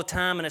up all the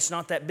time and it's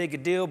not that big a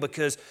deal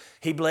because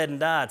He bled and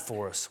died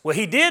for us. Well,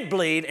 He did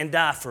bleed and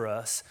die for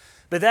us.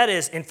 But that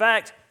is, in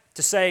fact,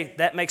 to say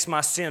that makes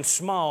my sin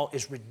small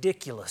is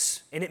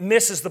ridiculous. And it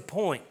misses the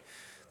point.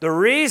 The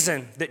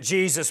reason that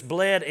Jesus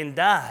bled and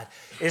died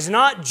is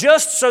not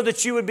just so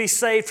that you would be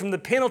saved from the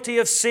penalty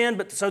of sin,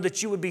 but so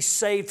that you would be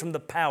saved from the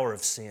power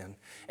of sin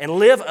and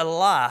live a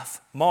life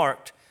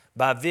marked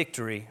by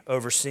victory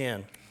over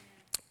sin.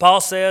 Paul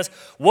says,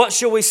 what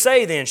shall we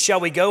say then? Shall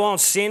we go on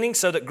sinning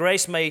so that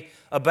grace may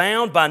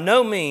abound? By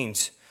no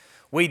means.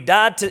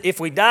 If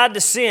we died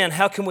to sin,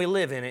 how can we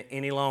live in it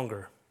any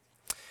longer?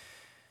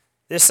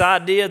 This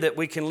idea that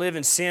we can live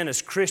in sin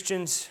as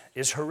Christians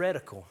is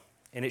heretical,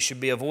 and it should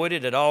be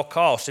avoided at all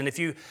costs. And if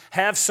you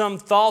have some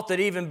thought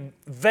that even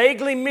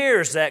vaguely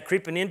mirrors that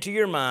creeping into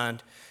your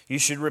mind, you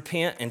should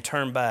repent and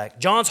turn back.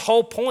 John's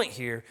whole point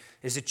here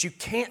is that you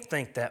can't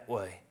think that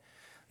way.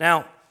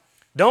 Now,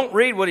 don't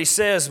read what he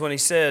says when he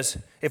says,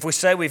 if we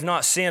say we've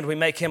not sinned, we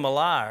make him a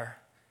liar,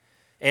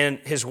 and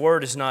his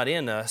word is not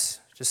in us,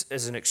 just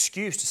as an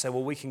excuse to say,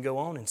 well, we can go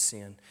on and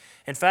sin.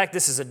 In fact,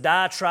 this is a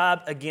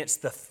diatribe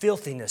against the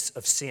filthiness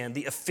of sin,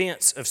 the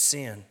offense of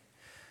sin.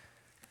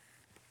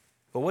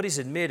 But what he's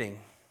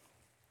admitting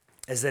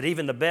is that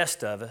even the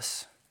best of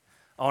us,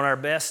 on our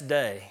best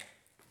day,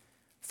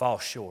 fall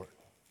short.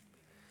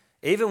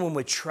 Even when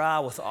we try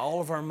with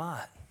all of our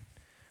might,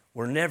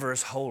 we're never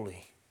as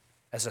holy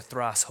as a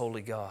thrice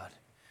holy God.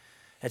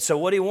 And so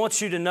what he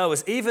wants you to know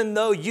is even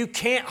though you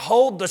can't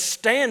hold the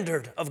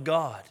standard of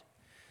God,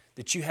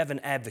 that you have an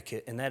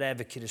advocate, and that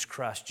advocate is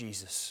Christ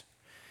Jesus.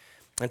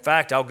 In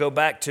fact, I'll go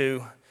back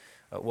to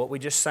what we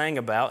just sang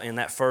about in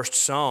that first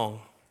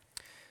song.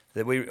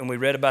 And we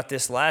read about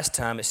this last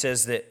time. It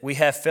says that we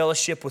have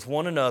fellowship with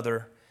one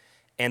another,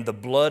 and the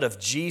blood of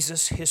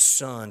Jesus, His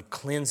Son,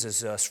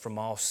 cleanses us from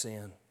all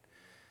sin.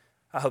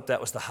 I hope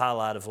that was the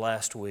highlight of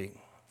last week.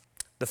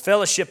 the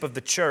fellowship of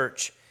the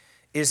church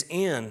is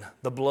in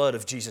the blood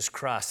of Jesus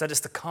Christ. That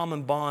is the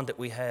common bond that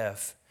we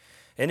have.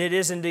 And it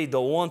is indeed the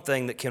one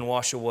thing that can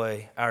wash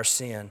away our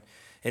sin.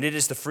 And it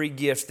is the free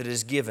gift that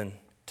is given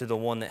to the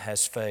one that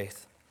has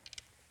faith.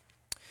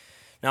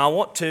 Now, I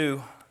want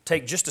to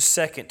take just a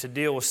second to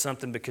deal with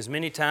something, because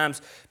many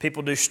times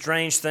people do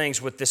strange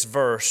things with this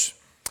verse.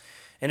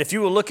 And if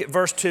you will look at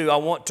verse 2, I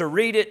want to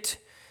read it,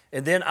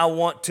 and then I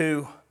want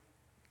to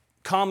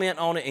comment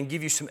on it and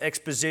give you some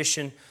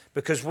exposition,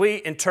 because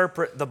we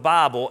interpret the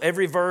Bible,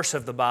 every verse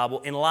of the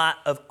Bible, in light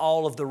of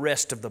all of the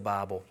rest of the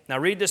Bible. Now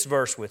read this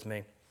verse with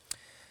me.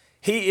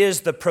 He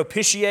is the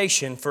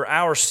propitiation for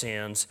our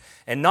sins,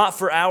 and not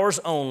for ours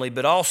only,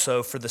 but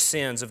also for the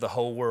sins of the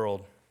whole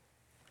world.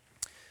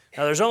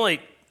 Now there's only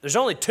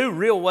two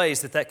real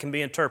ways that can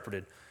be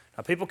interpreted.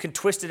 Now people can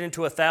twist it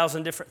into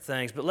 1,000 different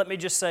things, but let me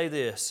just say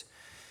this.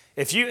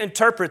 If you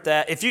interpret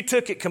that, if you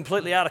took it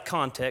completely out of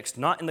context,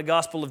 not in the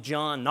Gospel of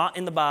John, not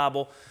in the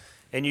Bible,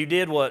 and you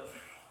did what,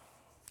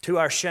 to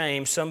our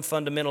shame, some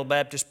fundamental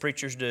Baptist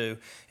preachers do,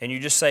 and you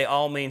just say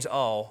all means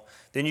all,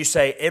 then you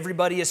say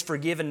everybody is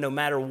forgiven no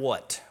matter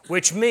what,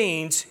 which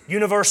means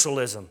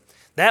universalism.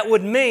 That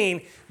would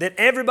mean that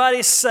everybody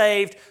is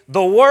saved,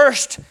 the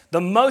worst, the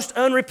most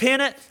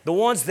unrepentant, the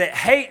ones that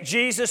hate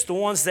Jesus, the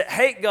ones that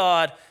hate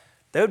God,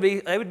 they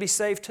would be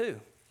saved too.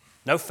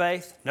 No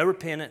faith, no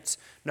repentance,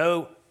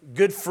 no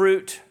good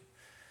fruit,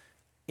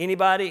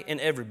 anybody and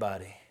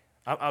everybody.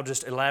 I'll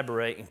just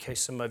elaborate in case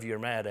some of you are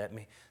mad at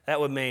me. That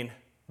would mean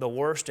the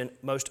worst and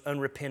most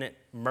unrepentant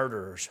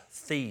murderers,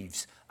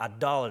 thieves,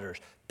 idolaters,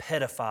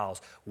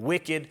 pedophiles,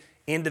 wicked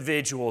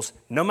individuals,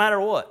 no matter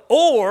what.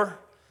 Or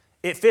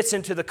it fits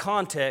into the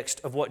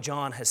context of what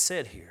John has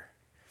said here.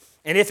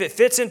 And if it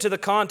fits into the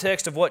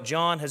context of what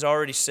John has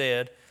already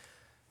said,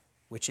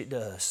 which it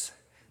does,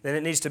 then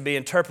it needs to be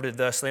interpreted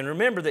thusly. And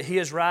remember that he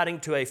is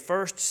writing to a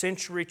first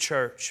century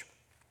church.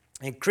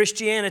 And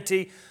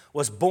Christianity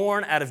was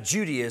born out of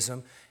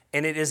Judaism,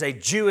 and it is a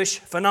Jewish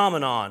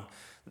phenomenon.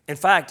 In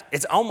fact,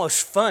 it's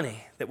almost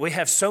funny that we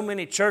have so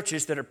many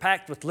churches that are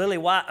packed with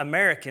lily-white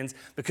Americans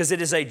because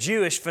it is a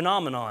Jewish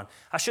phenomenon.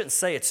 I shouldn't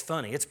say it's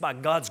funny. It's by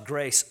God's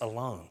grace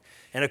alone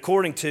and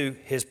according to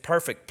His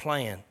perfect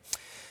plan.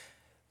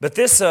 But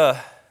this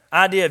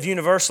idea of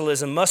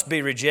universalism must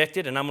be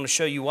rejected, and I'm going to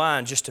show you why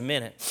in just a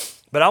minute.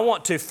 But I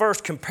want to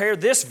first compare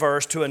this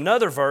verse to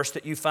another verse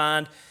that you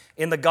find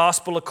in the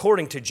Gospel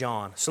according to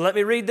John. So let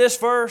me read this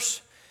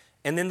verse,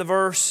 and then the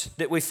verse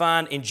that we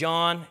find in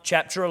John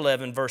chapter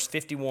 11, verse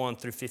 51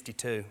 through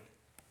 52.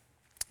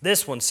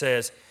 This one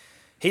says,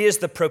 He is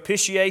the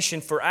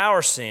propitiation for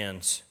our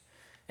sins,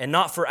 and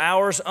not for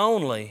ours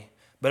only,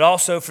 but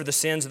also for the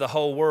sins of the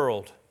whole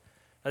world.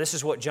 Now this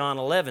is what John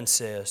 11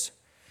 says.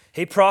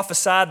 He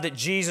prophesied that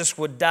Jesus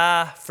would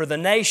die for the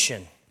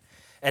nation,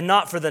 and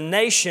not for the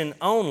nation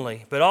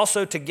only, but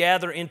also to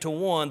gather into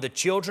one the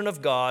children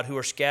of God who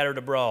are scattered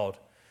abroad.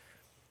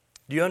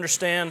 Do you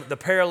understand the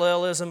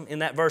parallelism in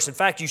that verse? In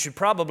fact, you should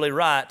probably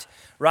write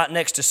right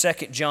next to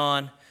 2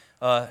 John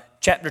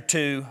chapter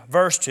 2,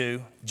 verse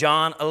 2,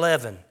 John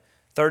 11,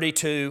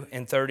 31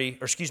 and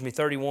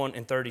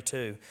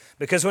 32.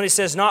 Because when he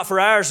says not for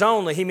ours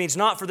only, he means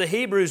not for the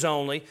Hebrews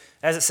only,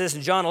 as it says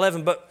in John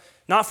 11, but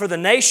not for the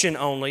nation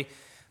only,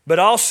 but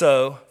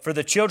also for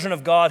the children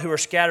of God who are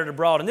scattered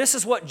abroad. And this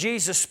is what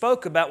Jesus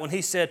spoke about when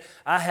He said,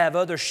 I have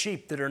other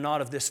sheep that are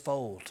not of this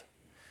fold.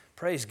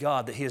 Praise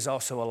God that He is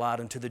also a light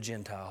unto the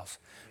Gentiles.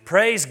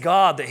 Praise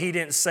God that He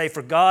didn't say,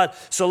 for God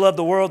so loved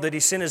the world that He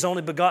sent His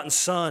only begotten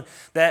Son,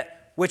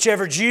 that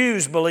whichever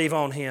Jews believe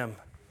on Him,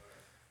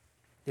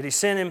 that He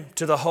sent Him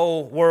to the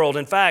whole world.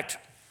 In fact,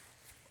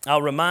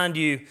 I'll remind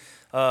you,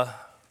 the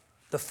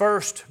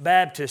first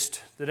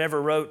Baptist that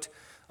ever wrote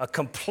a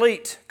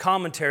complete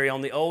commentary on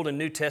the Old and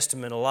New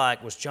Testament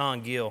alike was John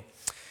Gill.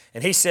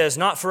 And he says,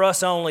 not for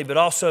us only, but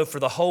also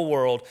for the whole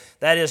world.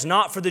 That is,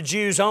 not for the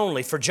Jews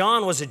only, for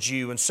John was a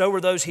Jew, and so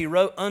were those he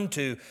wrote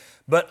unto,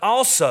 but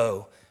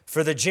also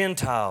for the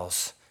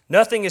Gentiles.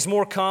 Nothing is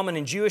more common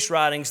in Jewish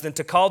writings than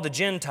to call the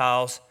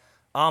Gentiles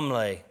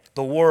Amle,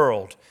 the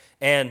world,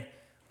 and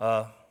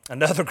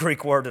another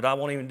Greek word that I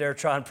won't even dare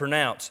try and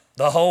pronounce,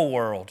 the whole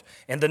world,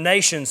 and the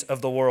nations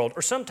of the world.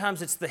 Or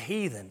sometimes it's the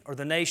heathen or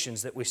the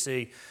nations that we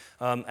see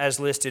as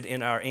listed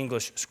in our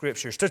English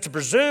scriptures. To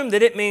presume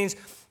that it means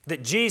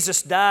that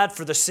Jesus died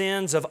for the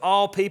sins of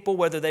all people,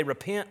 whether they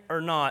repent or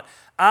not,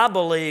 I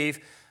believe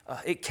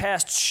it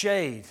casts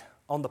shade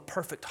on the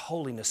perfect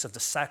holiness of the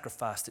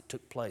sacrifice that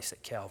took place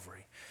at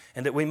Calvary,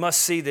 and that we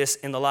must see this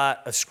in the light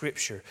of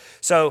Scripture.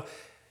 So,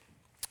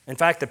 in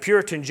fact, the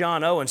Puritan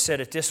John Owen said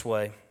it this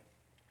way,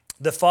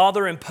 the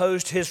Father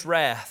imposed His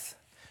wrath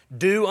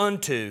due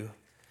unto,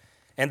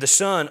 and the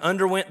Son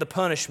underwent the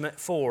punishment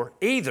for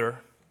either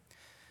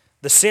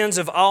the sins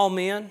of all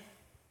men,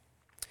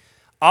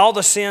 all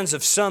the sins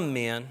of some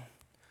men,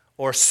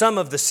 or some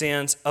of the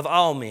sins of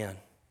all men.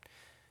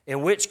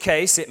 In which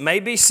case it may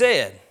be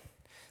said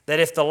that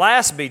if the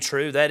last be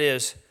true, that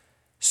is,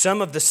 some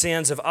of the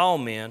sins of all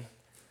men,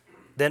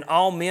 then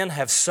all men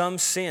have some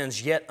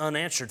sins yet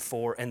unanswered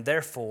for, and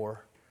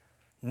therefore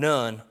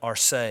none are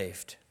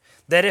saved.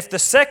 That if the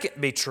second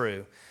be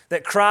true,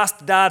 that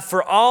Christ died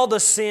for all the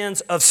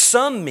sins of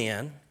some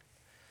men,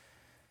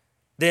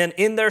 then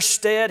in their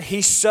stead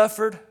He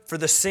suffered for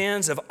the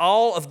sins of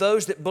all of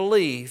those that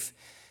believe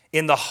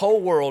in the whole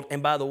world.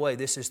 And by the way,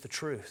 this is the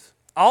truth.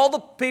 All the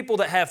people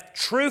that have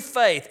true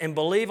faith and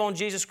believe on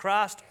Jesus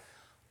Christ,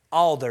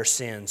 all their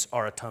sins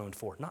are atoned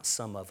for. Not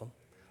some of them,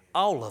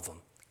 all of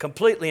them,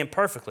 completely and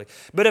perfectly.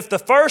 But if the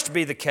first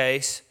be the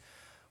case,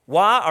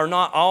 why are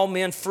not all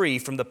men free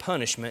from the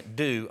punishment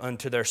due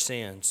unto their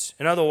sins?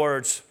 In other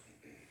words,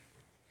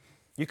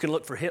 you can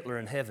look for Hitler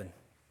in heaven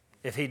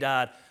if he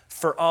died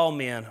for all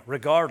men,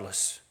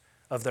 regardless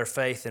of their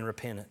faith and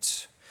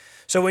repentance.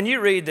 So when you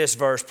read this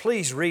verse,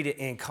 please read it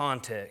in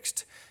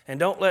context. And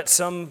don't let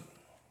some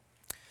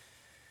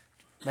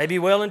maybe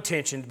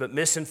well-intentioned but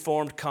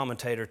misinformed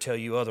commentator tell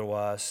you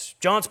otherwise.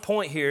 John's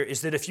point here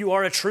is that if you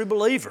are a true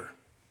believer,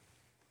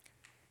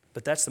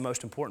 but that's the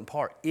most important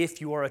part,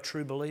 if you are a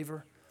true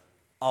believer,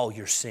 all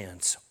your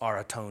sins are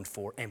atoned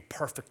for, and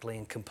perfectly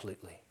and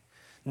completely.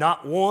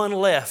 Not one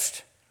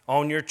left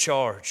on your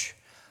charge.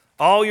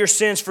 All your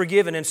sins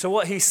forgiven. And so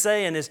what he's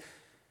saying is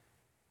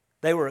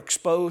they were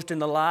exposed in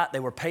the light. They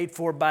were paid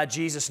for by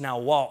Jesus. Now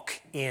walk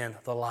in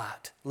the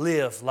light.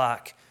 Live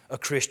like a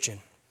Christian.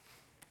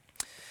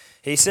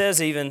 He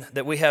says even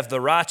that we have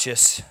the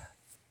righteous,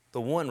 the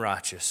one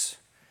righteous,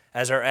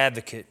 as our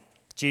advocate,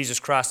 Jesus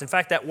Christ. In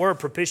fact, that word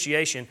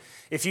propitiation,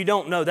 if you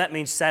don't know, that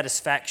means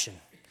satisfaction.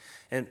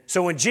 And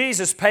so when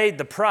Jesus paid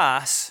the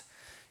price,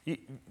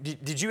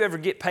 did you ever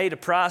get paid a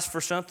price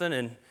for something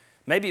and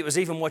maybe it was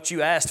even what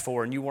you asked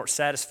for and you weren't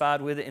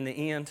satisfied with it in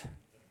the end?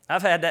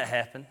 I've had that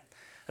happen.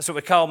 That's what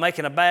we call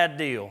making a bad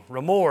deal.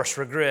 Remorse,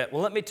 regret.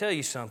 Well, let me tell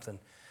you something.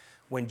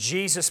 When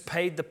Jesus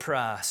paid the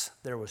price,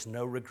 there was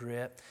no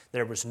regret.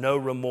 There was no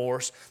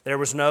remorse. There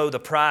was no, the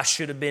price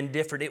should have been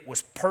different. It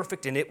was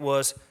perfect and it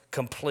was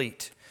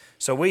complete.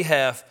 So we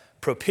have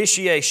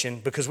propitiation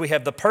because we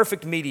have the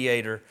perfect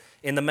mediator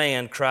in the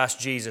man, Christ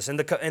Jesus. And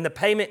the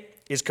payment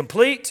is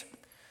complete.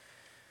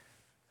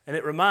 And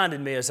it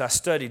reminded me as I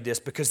studied this,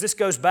 because this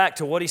goes back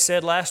to what he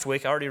said last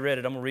week. I already read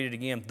it. I'm going to read it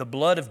again. The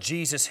blood of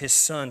Jesus, His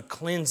Son,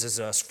 cleanses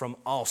us from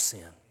all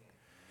sin.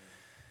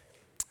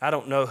 I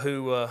don't know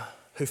who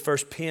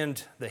first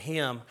penned the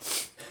hymn,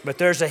 but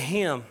there's a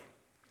hymn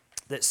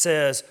that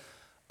says,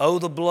 "Oh,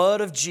 the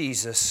blood of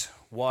Jesus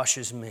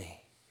washes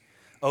me.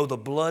 Oh, the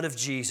blood of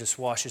Jesus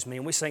washes me."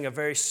 And we sang a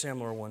very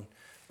similar one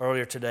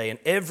earlier today. And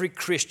every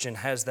Christian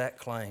has that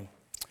claim.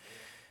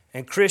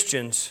 And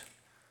Christians,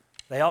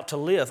 they ought to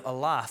live a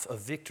life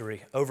of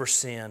victory over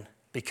sin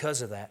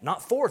because of that.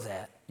 Not for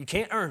that. You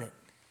can't earn it.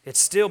 It's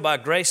still by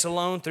grace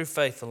alone, through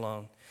faith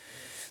alone.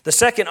 The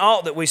second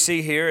ought that we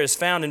see here is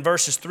found in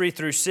verses 3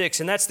 through 6,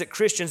 and that's that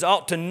Christians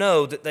ought to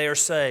know that they are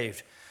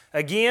saved.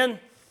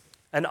 Again,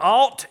 an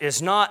ought is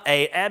not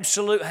an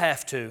absolute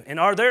have to. And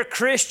are there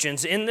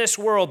Christians in this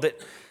world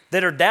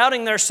that are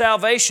doubting their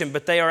salvation,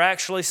 but they are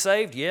actually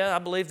saved? Yeah, I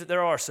believe that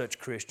there are such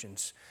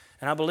Christians.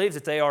 And I believe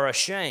that they are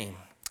ashamed.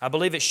 I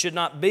believe it should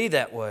not be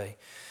that way.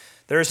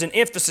 There is an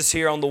emphasis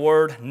here on the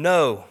word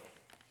know.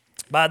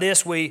 By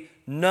this we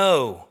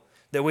know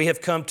that we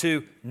have come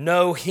to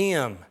know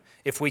Him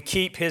if we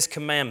keep His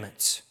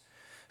commandments.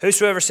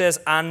 Whosoever says,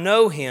 "I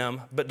know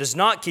Him," but does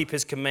not keep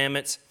His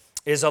commandments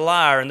is a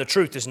liar, and the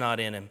truth is not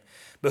in him.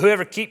 But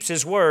whoever keeps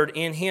His word,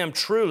 in him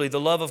truly the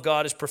love of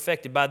God is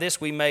perfected. By this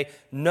we may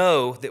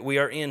know that we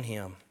are in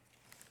Him.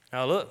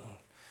 Now look,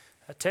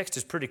 that text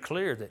is pretty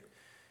clear that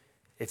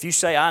if you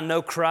say, "I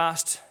know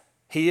Christ,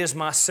 He is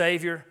my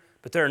Savior,"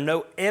 but there are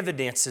no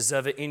evidences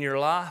of it in your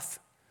life.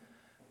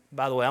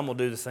 By the way, I'm going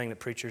to do the thing that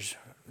preachers,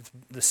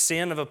 the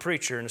sin of a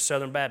preacher in a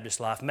Southern Baptist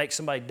life, make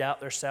somebody doubt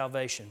their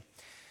salvation.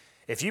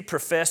 If you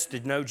profess to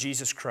know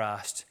Jesus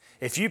Christ,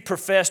 if you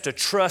profess to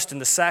trust in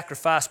the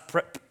sacrifice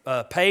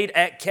paid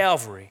at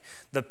Calvary,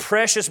 the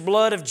precious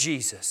blood of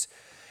Jesus,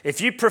 if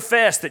you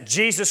profess that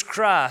Jesus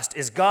Christ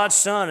is God's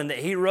Son and that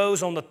He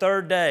rose on the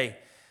third day,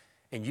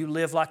 and you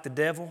live like the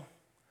devil,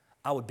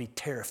 I would be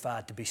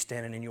terrified to be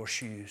standing in your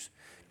shoes.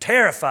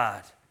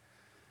 Terrified.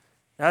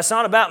 Now, it's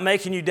not about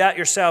making you doubt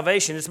your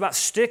salvation. It's about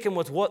sticking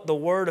with what the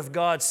Word of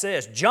God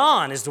says.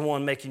 John is the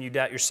one making you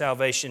doubt your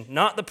salvation,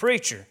 not the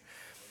preacher.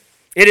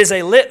 It is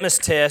a litmus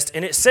test,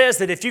 and it says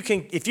that if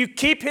you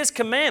keep His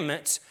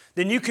commandments,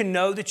 then you can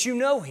know that you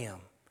know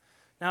Him.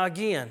 Now,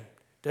 again,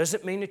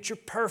 doesn't mean that you're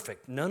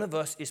perfect. None of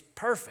us is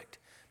perfect,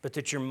 but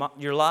that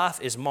your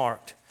life is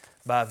marked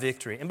by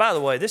victory. And by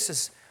the way,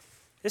 this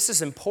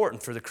is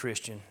important for the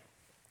Christian.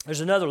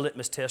 There's another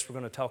litmus test we're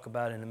going to talk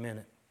about in a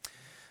minute.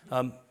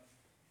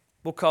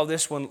 We'll call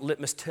this one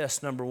litmus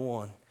test number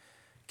 1.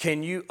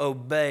 Can you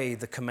obey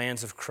the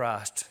commands of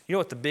Christ? You know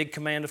what the big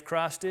command of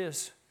Christ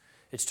is?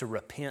 It's to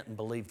repent and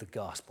believe the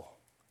gospel.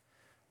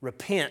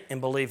 Repent and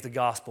believe the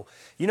gospel.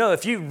 You know,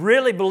 if you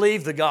really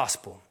believe the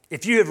gospel,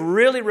 if you have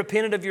really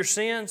repented of your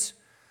sins,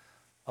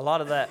 a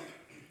lot of that,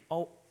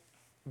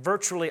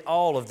 virtually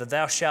all of the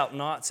thou shalt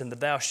nots and the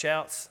thou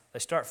shalts, they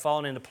start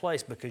falling into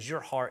place because your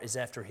heart is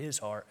after His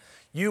heart.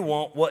 You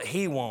want what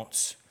He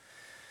wants.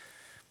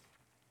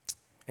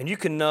 And you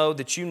can know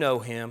that you know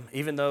him,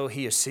 even though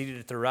he is seated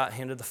at the right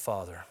hand of the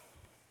Father,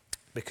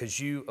 because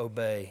you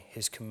obey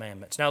his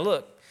commandments. Now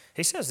look,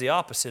 he says the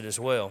opposite as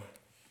well.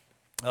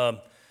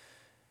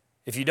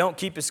 If you don't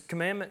keep his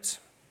commandments,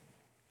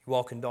 you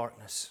walk in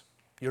darkness.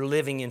 You're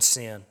living in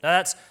sin.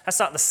 Now that's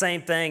not the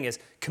same thing as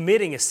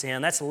committing a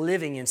sin. That's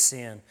living in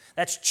sin.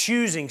 That's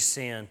choosing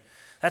sin.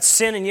 That's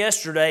sinning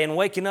yesterday and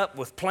waking up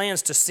with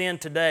plans to sin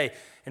today.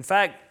 In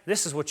fact,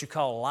 this is what you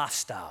call a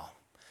lifestyle.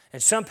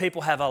 And some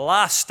people have a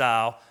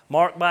lifestyle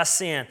marked by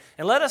sin.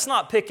 And let us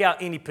not pick out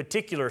any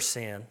particular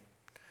sin,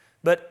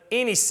 but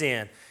any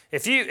sin.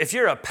 If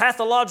you're a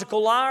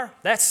pathological liar,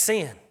 that's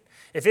sin.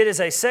 If it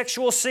is a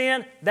sexual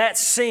sin, that's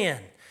sin.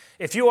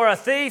 If you are a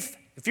thief,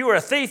 if you were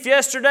a thief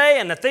yesterday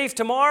and a thief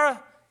tomorrow,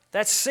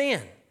 that's sin.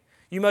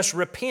 You must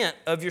repent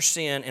of your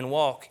sin and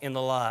walk in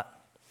the light.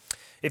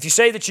 If you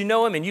say that you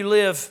know him and you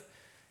live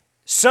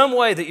some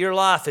way that your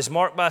life is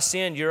marked by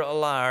sin, you're a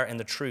liar and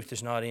the truth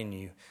is not in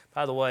you.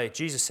 By the way,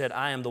 Jesus said,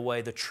 I am the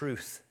way, the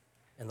truth,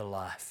 and the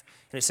life.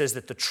 And it says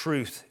that the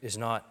truth is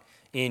not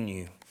in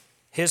you.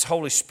 His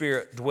Holy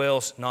Spirit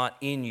dwells not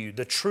in you.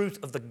 The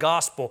truth of the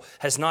gospel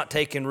has not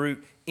taken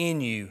root in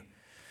you.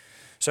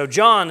 So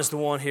John is the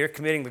one here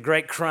committing the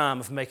great crime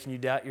of making you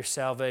doubt your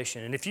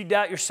salvation. And if you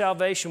doubt your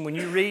salvation when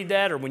you read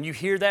that or when you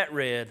hear that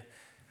read,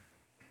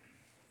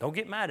 don't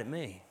get mad at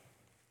me.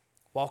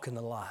 Walk in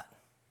the light.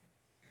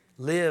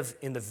 Live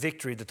in the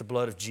victory that the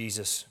blood of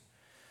Jesus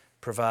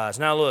provides.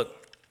 Now look,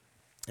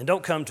 and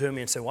don't come to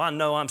me and say, well, I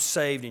know I'm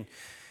saved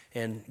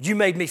and you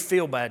made me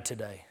feel bad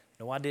today.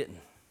 No, I didn't.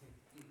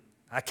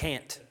 I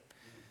can't.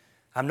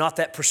 I'm not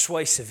that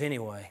persuasive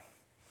anyway.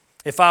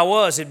 If I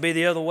was, it'd be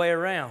the other way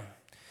around.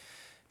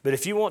 But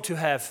if you want to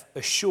have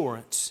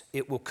assurance,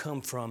 it will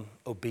come from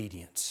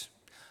obedience.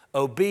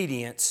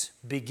 Obedience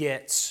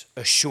begets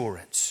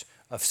assurance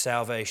of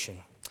salvation.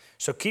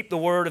 So keep the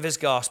word of his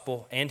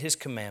gospel and his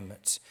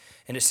commandments.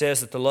 And it says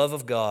that the love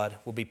of God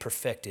will be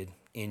perfected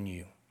in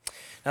you.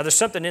 Now there's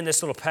something in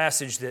this little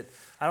passage that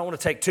I don't want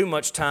to take too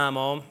much time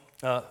on,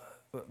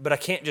 but I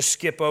can't just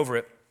skip over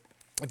it.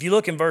 If you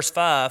look in verse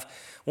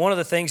 5, one of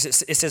the things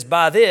it says,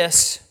 by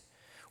this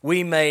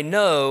we may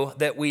know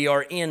that we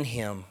are in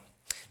him.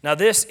 Now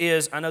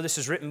I know this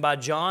is written by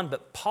John,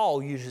 but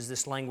Paul uses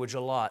this language a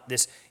lot,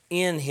 this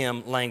in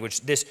him language,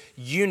 this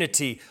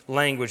unity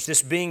language,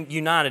 this being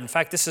united. In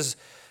fact, this is,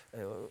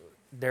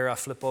 dare I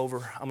flip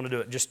over? I'm going to do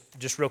it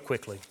just real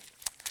quickly.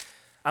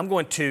 I'm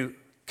going to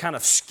kind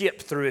of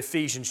skip through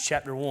Ephesians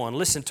chapter 1.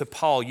 Listen to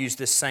Paul use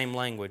this same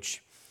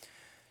language.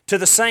 To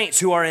the saints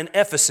who are in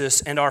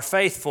Ephesus and are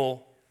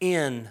faithful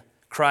in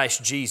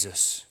Christ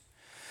Jesus.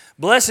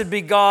 Blessed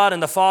be God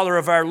and the Father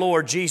of our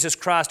Lord Jesus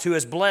Christ, who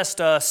has blessed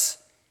us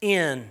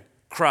in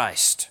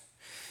Christ.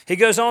 He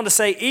goes on to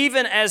say,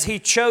 even as he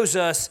chose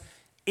us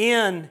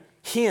in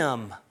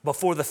him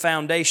before the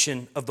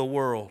foundation of the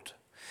world.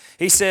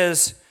 He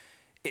says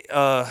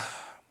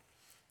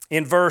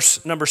in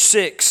verse number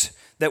 6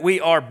 that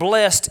we are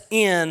blessed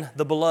in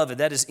the beloved,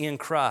 that is in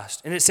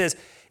Christ. And it says,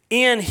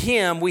 in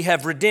him we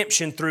have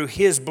redemption through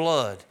his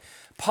blood.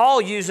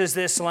 Paul uses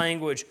this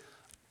language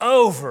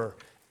over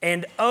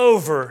and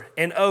over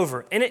and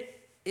over. And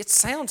it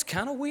sounds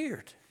kind of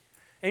weird.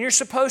 And it's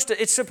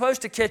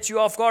supposed to catch you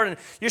off guard. And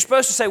you're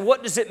supposed to say,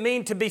 what does it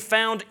mean to be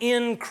found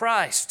in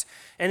Christ?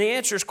 And the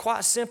answer is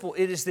quite simple.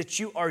 It is that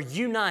you are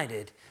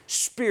united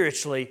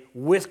spiritually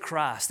with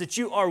Christ, that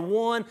you are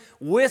one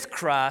with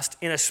Christ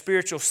in a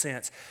spiritual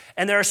sense.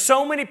 And there are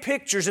so many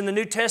pictures in the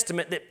New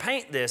Testament that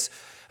paint this.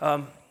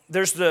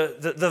 There's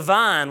the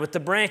vine with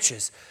the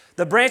branches.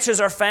 The branches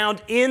are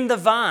found in the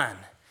vine.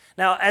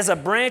 Now, as a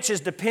branch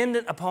is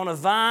dependent upon a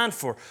vine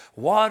for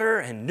water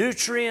and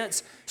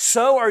nutrients,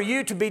 so are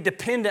you to be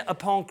dependent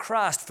upon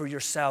Christ for your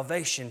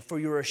salvation, for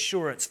your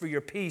assurance, for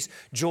your peace,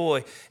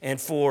 joy,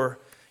 and for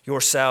your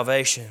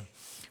salvation.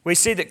 We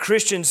see that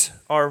Christians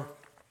are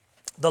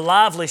the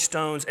lively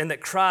stones and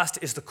that Christ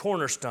is the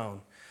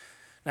cornerstone.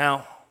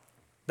 Now,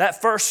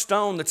 that first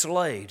stone that's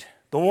laid,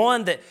 the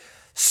one that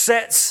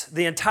sets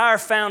the entire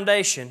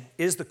foundation,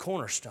 is the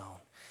cornerstone.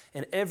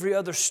 And every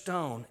other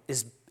stone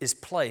is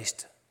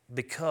placed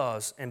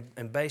because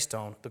and based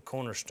on the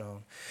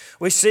cornerstone.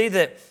 We see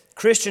that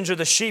Christians are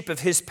the sheep of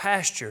his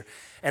pasture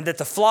and that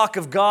the flock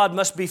of God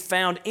must be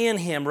found in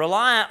him,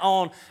 reliant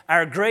on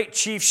our great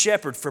chief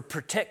shepherd for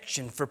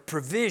protection, for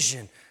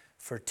provision,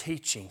 for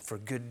teaching, for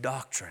good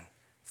doctrine,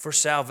 for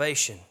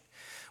salvation.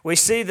 We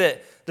see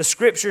that the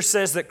scripture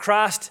says that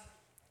Christ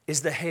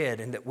is the head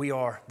and that we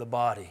are the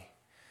body.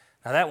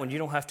 Now that one, you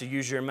don't have to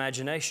use your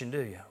imagination,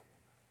 do you?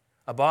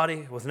 A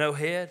body with no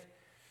head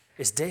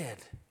is dead.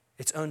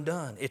 It's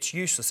undone. It's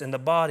useless. And the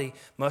body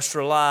must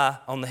rely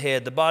on the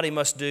head. The body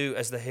must do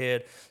as the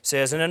head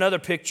says. And another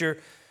picture,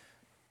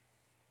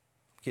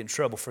 get in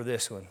trouble for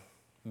this one,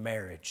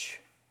 marriage.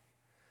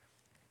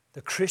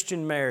 The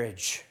Christian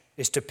marriage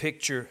is to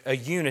picture a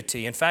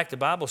unity. In fact, the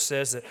Bible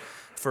says that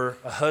for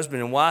a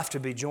husband and wife to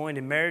be joined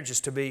in marriage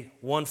is to be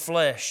one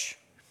flesh.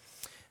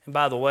 And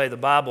by the way, the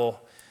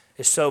Bible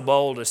is so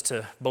bold as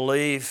to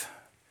believe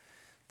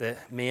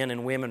that men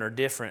and women are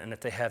different and that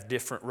they have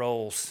different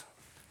roles.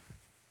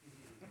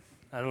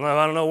 I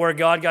don't know where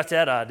God got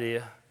that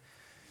idea.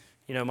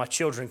 You know, my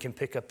children can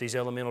pick up these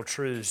elemental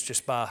truths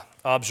just by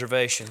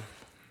observation.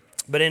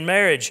 But in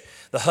marriage,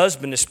 the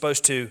husband is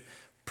supposed to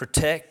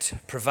protect,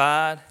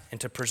 provide,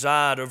 and to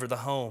preside over the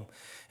home.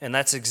 And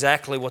that's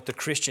exactly what the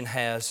Christian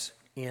has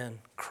in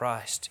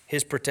Christ,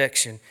 his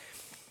protection.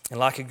 And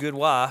like a good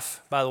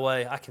wife, by the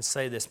way, I can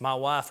say this. My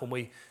wife, when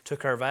we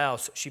took our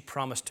vows, she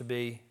promised to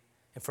be,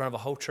 in front of a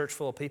whole church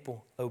full of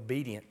people,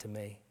 obedient to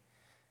me.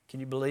 Can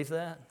you believe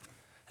that?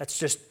 That's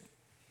just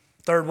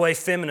third wave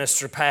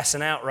feminists are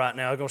passing out right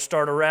now. They're going to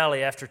start a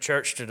rally after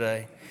church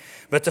today.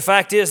 But the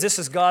fact is, this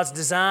is God's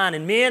design.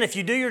 And men, if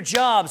you do your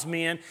jobs,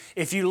 men,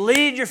 if you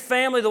lead your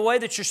family the way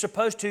that you're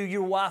supposed to,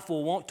 your wife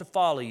will want to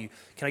follow you.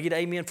 Can I get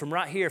amen from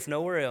right here if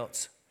nowhere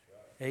else?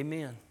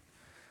 Amen.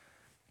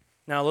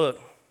 Now look,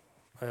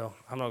 well,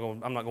 I'm not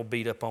going to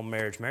beat up on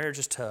marriage. Marriage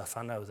is tough,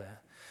 I know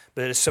that.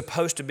 But it's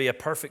supposed to be a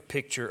perfect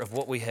picture of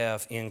what we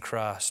have in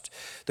Christ.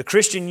 The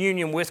Christian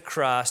union with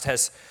Christ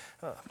has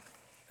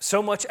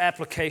so much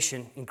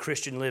application in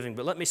Christian living.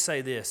 But let me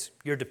say this,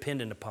 you're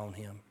dependent upon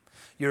Him.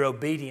 You're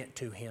obedient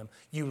to Him.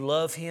 You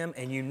love Him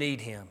and you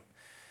need Him.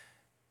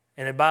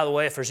 And by the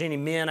way, if there's any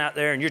men out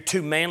there and you're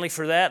too manly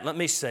for that, let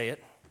me say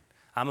it.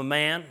 I'm a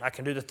man. I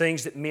can do the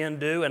things that men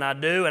do, and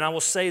I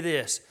will say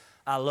this.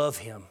 I love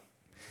Him.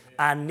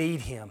 I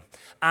need Him.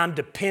 I'm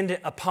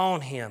dependent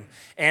upon Him.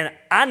 And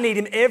I need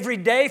Him every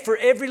day for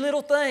every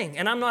little thing,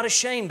 and I'm not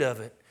ashamed of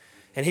it.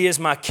 And He is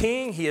my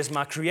King. He is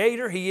my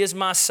Creator. He is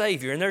my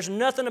Savior. And there's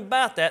nothing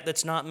about that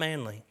that's not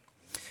manly.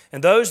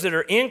 And those that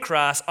are in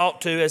Christ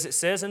ought to, as it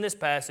says in this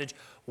passage,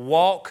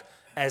 walk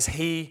as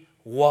He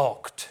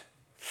walked.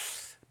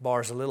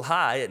 Bar's a little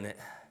high, isn't it?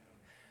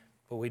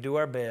 But we do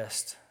our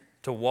best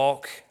to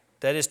walk,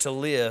 that is to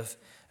live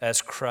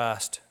as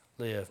Christ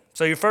lived.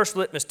 So your first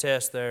litmus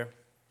test there,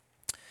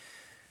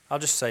 I'll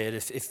just say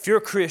it. If you're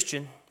a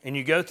Christian and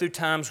you go through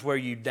times where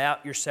you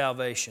doubt your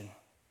salvation,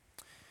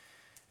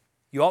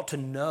 you ought to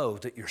know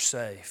that you're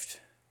saved.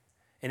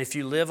 And if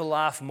you live a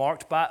life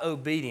marked by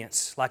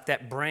obedience, like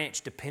that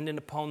branch dependent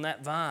upon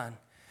that vine,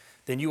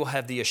 then you will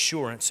have the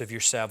assurance of your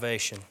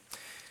salvation.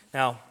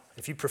 Now,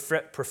 if you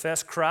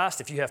profess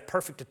Christ, if you have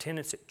perfect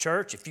attendance at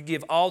church, if you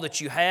give all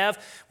that you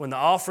have when the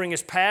offering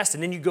is passed,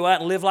 and then you go out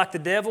and live like the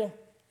devil,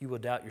 you will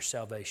doubt your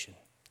salvation.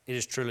 It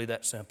is truly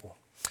that simple.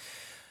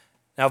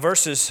 Now,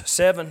 verses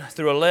 7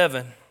 through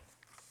 11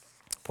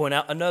 point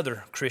out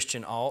another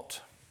Christian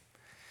ought.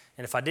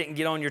 And if I didn't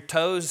get on your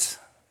toes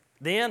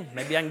then,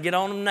 maybe I can get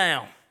on them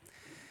now.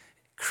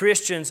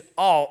 Christians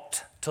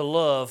ought to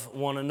love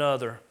one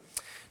another.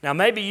 Now,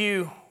 maybe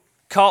you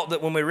caught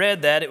that when we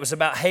read that, it was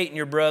about hating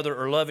your brother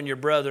or loving your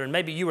brother, and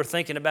maybe you were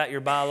thinking about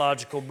your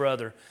biological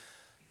brother.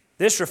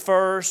 This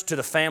refers to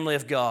the family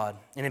of God.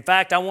 And in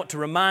fact, I want to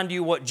remind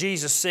you what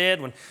Jesus said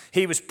when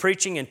He was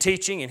preaching and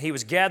teaching, and He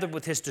was gathered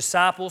with His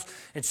disciples,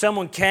 and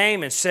someone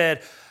came and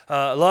said,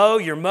 lo,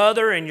 your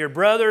mother and your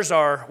brothers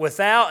are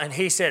without. And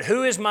He said,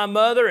 who is my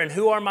mother and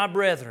who are my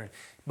brethren?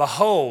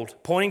 Behold,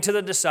 pointing to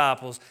the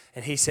disciples,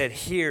 and He said,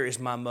 here is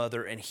my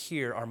mother and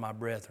here are my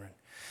brethren.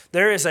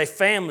 There is a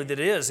family that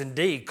is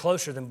indeed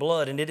closer than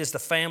blood, and it is the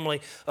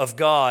family of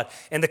God.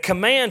 And the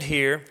command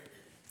here,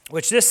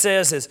 which this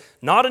says is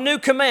not a new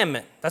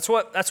commandment. That's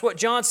what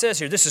John says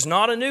here. This is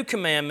not a new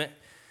commandment.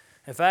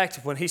 In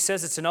fact, when he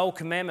says it's an old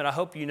commandment, I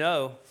hope you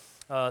know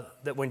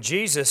that when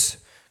Jesus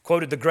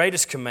quoted the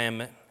greatest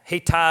commandment, He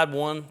tied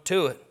one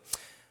to it.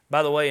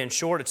 By the way, in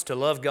short, it's to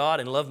love God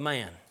and love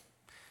man,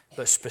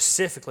 but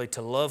specifically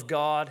to love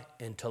God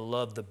and to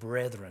love the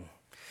brethren,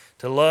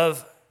 to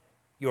love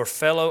your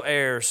fellow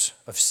heirs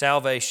of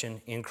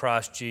salvation in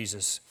Christ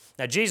Jesus.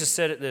 Now, Jesus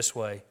said it this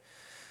way,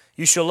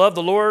 you shall love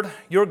the Lord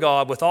your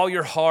God with all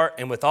your heart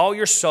and with all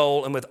your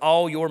soul and with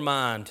all your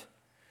mind.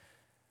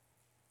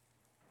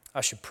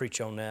 I should preach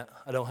on that.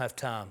 I don't have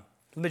time.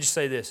 Let me just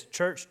say this.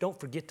 Church, don't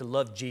forget to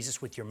love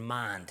Jesus with your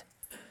mind.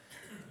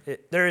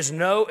 There is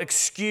no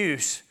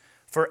excuse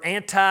for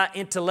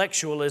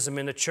anti-intellectualism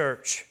in the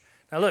church.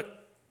 Now look,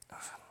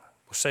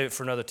 we'll save it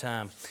for another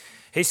time.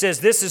 He says,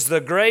 this is the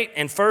great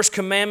and first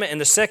commandment,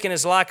 and the second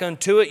is like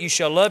unto it. You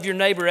shall love your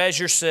neighbor as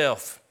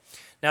yourself.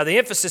 Now the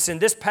emphasis in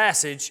this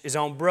passage is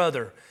on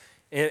brother.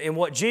 In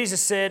what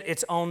Jesus said,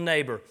 it's on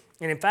neighbor.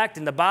 And in fact,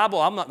 in the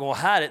Bible, I'm not going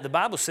to hide it, the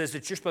Bible says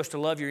that you're supposed to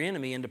love your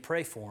enemy and to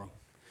pray for them.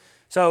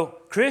 So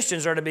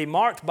Christians are to be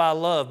marked by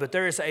love, but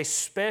there is a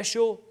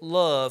special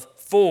love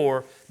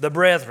for the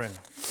brethren.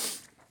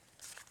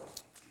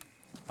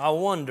 I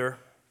wonder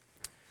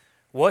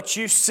what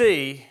you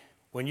see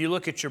when you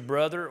look at your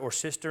brother or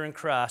sister in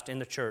Christ in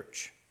the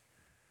church.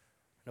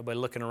 Nobody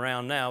looking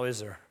around now, is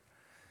there?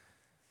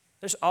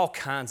 There's all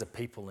kinds of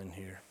people in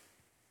here.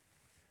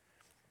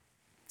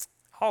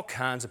 All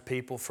kinds of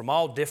people from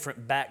all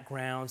different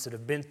backgrounds that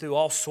have been through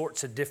all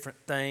sorts of different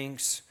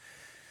things.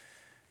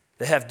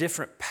 They have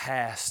different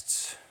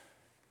pasts.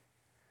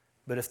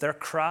 But if they're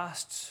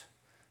Christ's,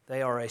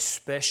 they are a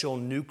special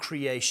new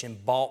creation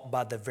bought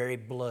by the very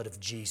blood of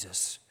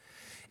Jesus.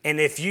 And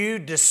if you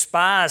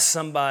despise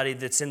somebody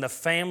that's in the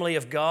family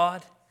of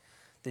God,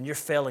 then you're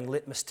failing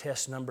litmus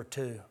test number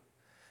 2,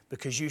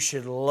 because you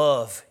should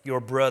love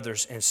your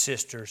brothers and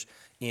sisters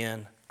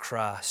in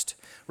Christ.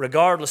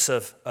 Regardless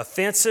of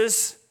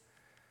offenses,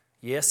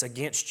 yes,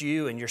 against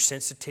you and your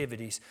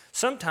sensitivities.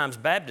 Sometimes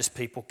Baptist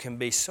people can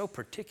be so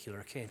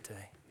particular, can't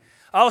they?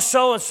 Oh,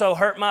 so-and-so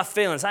hurt my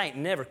feelings. I ain't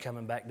never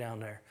coming back down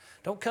there.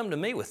 Don't come to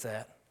me with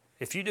that.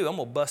 If you do, I'm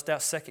going to bust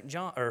out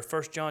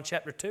 1 John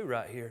chapter 2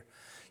 right here.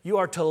 You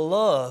are to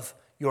love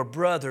your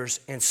brothers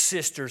and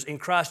sisters in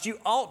Christ. You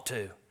ought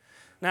to.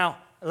 Now,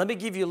 let me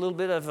give you a little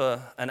bit of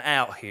an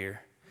out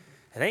here.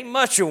 It ain't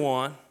much of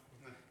one.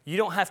 You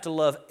don't have to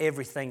love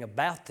everything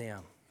about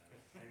them,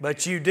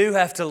 but you do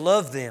have to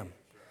love them.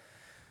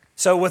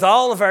 So with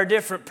all of our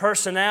different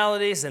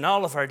personalities and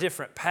all of our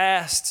different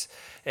pasts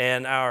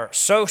and our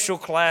social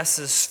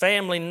classes,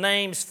 family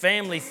names,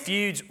 family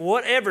feuds,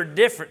 whatever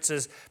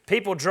differences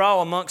people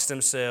draw amongst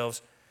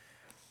themselves,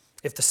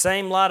 if the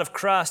same light of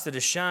Christ that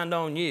has shined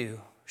on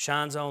you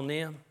shines on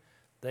them,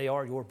 they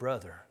are your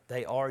brother,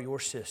 they are your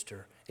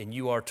sister, and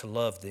you are to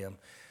love them.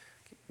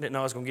 Didn't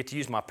know I was going to get to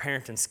use my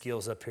parenting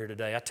skills up here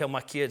today. I tell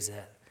my kids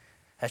that.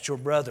 That's your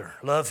brother.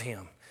 Love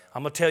him.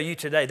 I'm going to tell you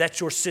today,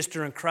 that's your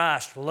sister in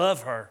Christ.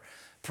 Love her.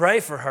 Pray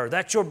for her.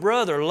 That's your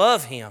brother.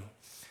 Love him.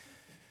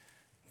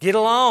 Get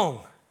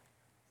along.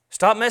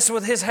 Stop messing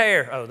with his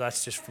hair. Oh,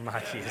 that's just for my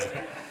kids.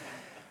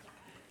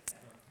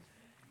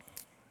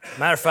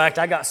 Matter of fact,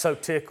 I got so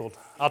tickled.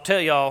 I'll tell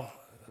y'all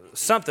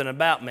something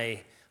about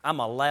me. I'm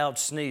a loud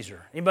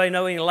sneezer. Anybody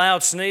know any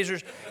loud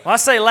sneezers? When I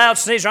say loud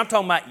sneezer, I'm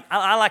talking about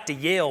I like to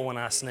yell when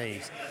I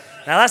sneeze.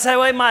 Now, that's the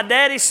way my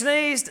daddy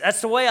sneezed.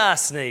 That's the way I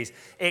sneeze.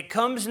 It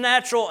comes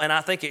natural, and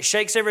I think it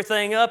shakes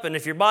everything up, and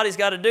if your body's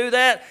got to do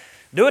that,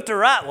 do it the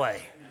right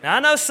way. Now, I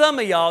know some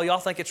of y'all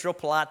think it's real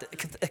polite to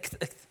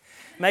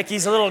make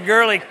these little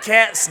girly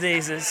cat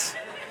sneezes.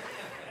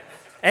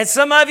 And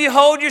some of you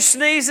hold your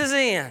sneezes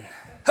in.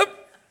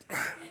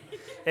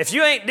 If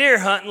you ain't deer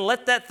hunting,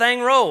 let that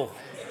thing roll.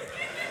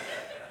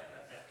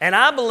 And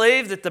I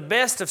believe that the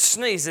best of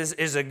sneezes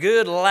is a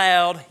good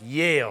loud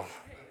yell.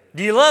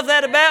 Do you love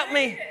that about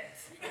me?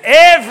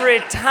 Every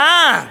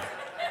time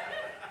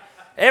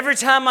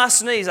I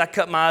sneeze, I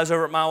cut my eyes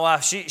over at my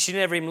wife. She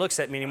never even looks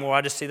at me anymore.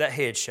 I just see that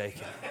head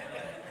shaking.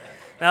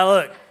 Now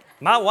look,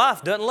 my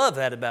wife doesn't love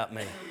that about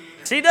me.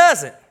 She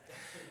doesn't.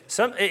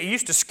 It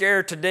used to scare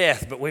her to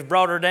death, but we've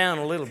brought her down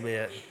a little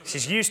bit.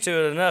 She's used to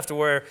it enough to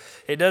where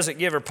it doesn't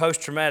give her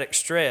post-traumatic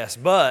stress,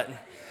 but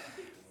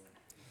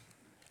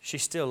she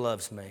still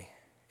loves me,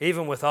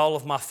 even with all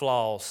of my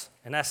flaws.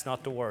 And that's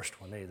not the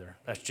worst one either.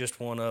 That's just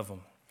one of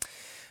them.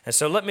 And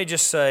so let me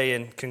just say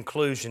in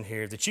conclusion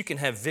here that you can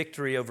have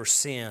victory over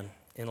sin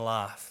in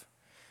life.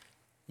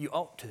 You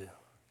ought to.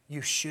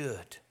 You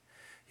should.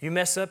 You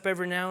mess up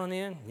every now and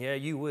then? Yeah,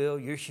 you will.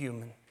 You're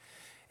human.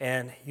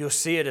 And you'll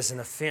see it as an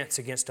offense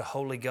against a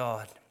holy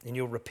God. And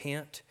you'll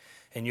repent,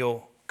 and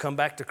you'll come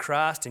back to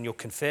Christ, and you'll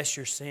confess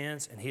your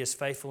sins, and He is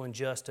faithful and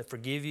just to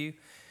forgive you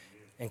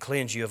and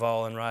cleanse you of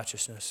all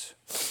unrighteousness.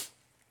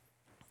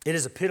 It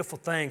is a pitiful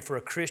thing for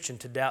a Christian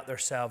to doubt their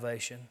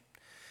salvation.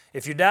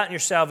 If you're doubting your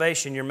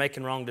salvation, you're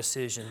making wrong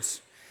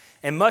decisions.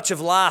 And much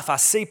of life, I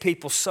see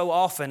people so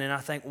often, and I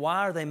think, why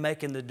are they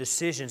making the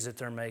decisions that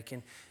they're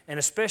making? And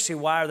especially,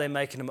 why are they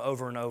making them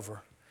over and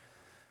over?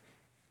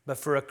 But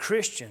for a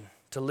Christian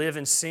to live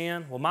in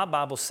sin, well, my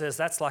Bible says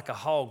that's like a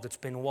hog that's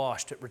been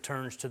washed, it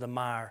returns to the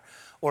mire,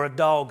 or a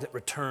dog that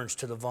returns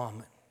to the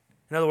vomit.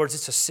 In other words,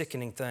 it's a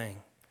sickening thing.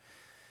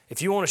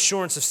 If you want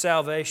assurance of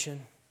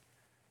salvation,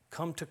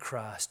 come to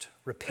Christ,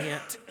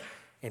 repent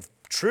in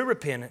true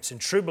repentance and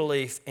true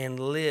belief, and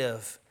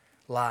live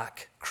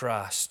like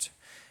Christ.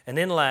 And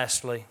then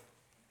lastly,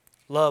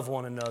 love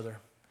one another.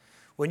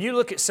 When you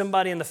look at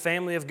somebody in the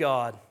family of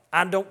God,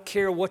 I don't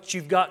care what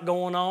you've got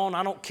going on.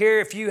 I don't care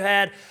if you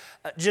had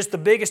just the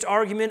biggest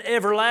argument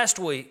ever last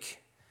week.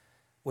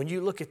 When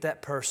you look at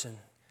that person,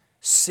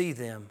 see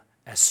them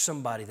as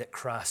somebody that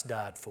Christ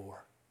died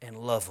for and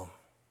love them.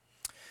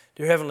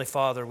 Dear Heavenly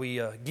Father,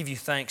 we give you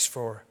thanks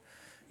for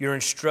your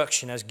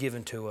instruction as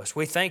given to us.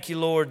 We thank you,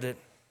 Lord, that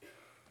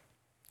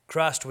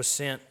Christ was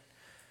sent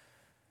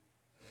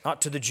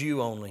not to the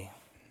Jew only,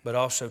 but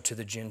also to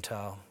the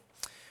Gentile.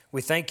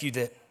 We thank you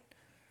that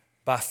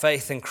by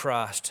faith in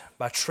Christ,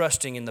 by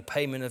trusting in the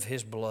payment of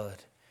His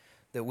blood,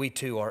 that we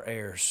too are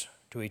heirs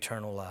to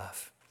eternal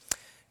life.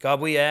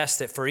 God, we ask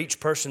that for each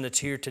person that's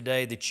here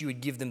today, that you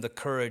would give them the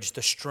courage,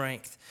 the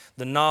strength,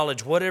 the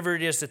knowledge, whatever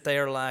it is that they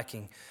are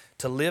lacking,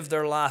 to live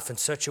their life in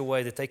such a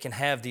way that they can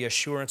have the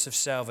assurance of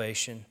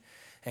salvation.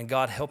 And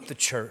God, help the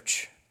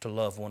church to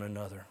love one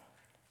another.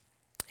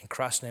 In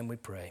Christ's name we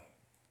pray.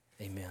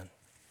 Amen.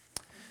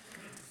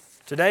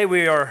 Today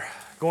we are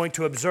going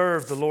to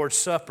observe the Lord's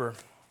Supper.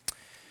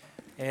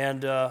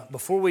 And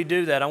before we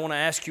do that, I want to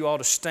ask you all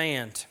to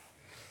stand.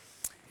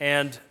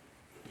 And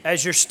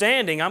as you're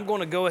standing, I'm going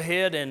to go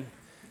ahead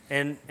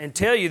and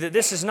tell you that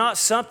this is not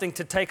something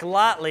to take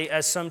lightly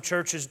as some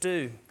churches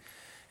do.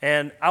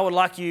 And I would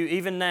like you,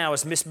 even now,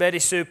 as Miss Betty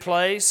Sue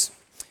plays,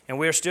 And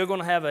we're still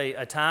going to have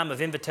a time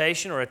of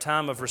invitation or a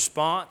time of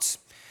response.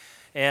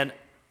 And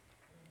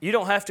you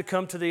don't have to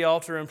come to the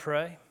altar and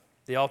pray.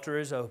 The altar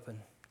is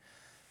open.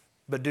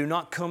 But do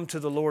not come to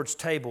the Lord's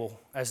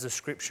table, as the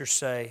Scriptures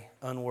say,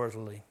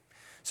 unworthily.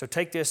 So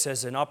take this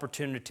as an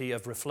opportunity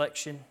of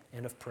reflection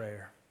and of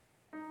prayer.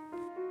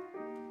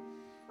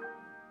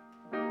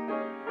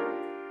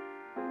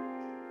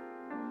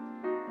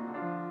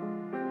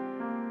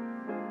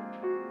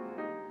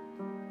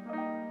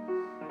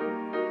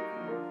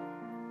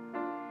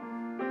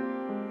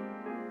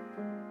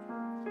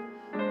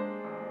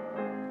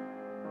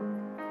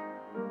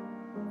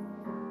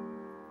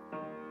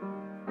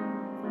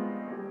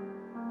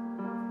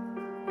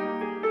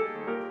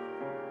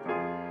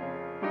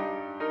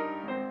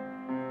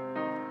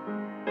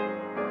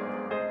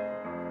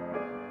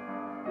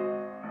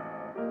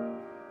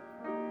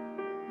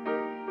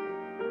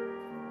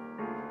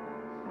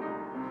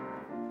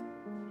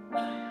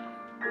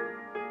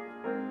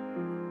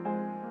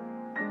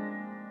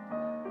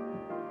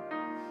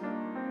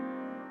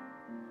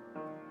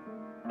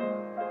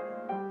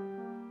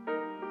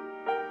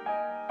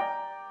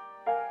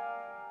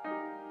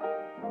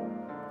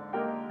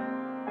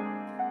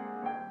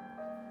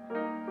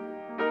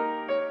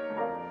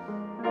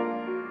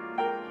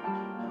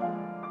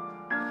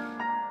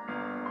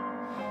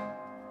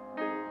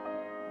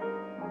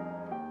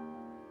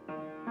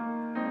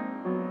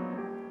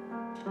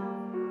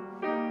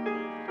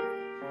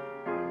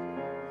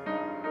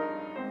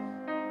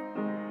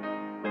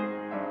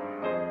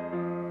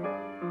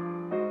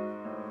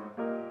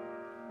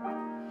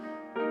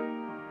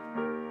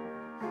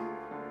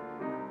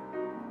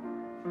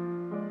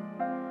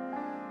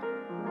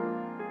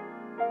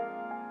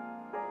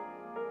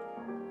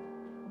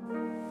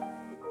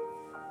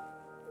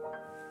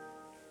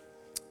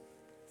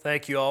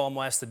 Thank you all. I'm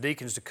going to ask the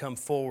deacons to come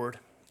forward.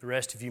 The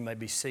rest of you may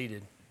be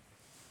seated.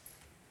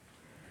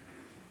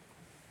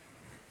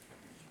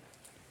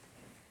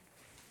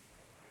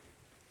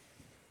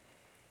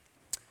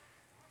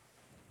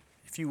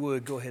 If you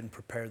would, go ahead and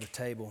prepare the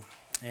table.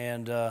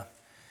 And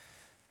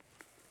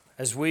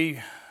as we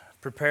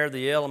prepare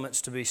the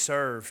elements to be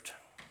served,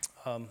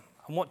 I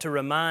want to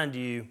remind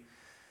you,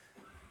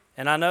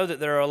 and I know that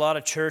there are a lot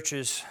of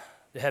churches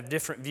that have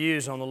different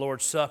views on the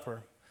Lord's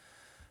Supper,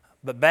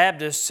 but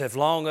Baptists have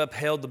long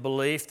upheld the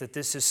belief that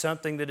this is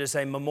something that is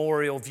a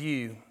memorial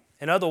view.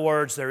 In other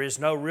words, there is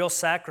no real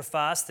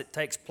sacrifice that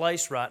takes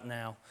place right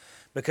now,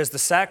 because the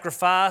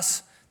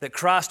sacrifice that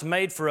Christ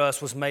made for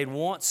us was made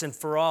once and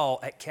for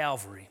all at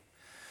Calvary.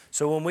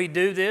 So when we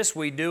do this,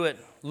 we do it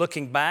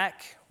looking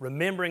back,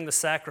 remembering the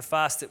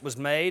sacrifice that was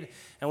made,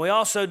 and we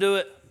also do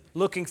it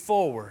looking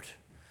forward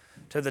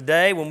to the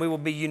day when we will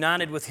be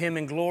united with Him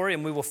in glory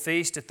and we will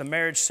feast at the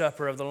marriage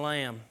supper of the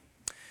Lamb.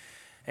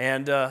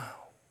 And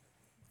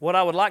what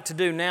I would like to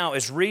do now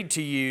is read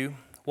to you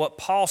what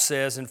Paul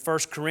says in 1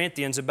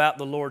 Corinthians about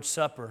the Lord's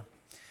Supper.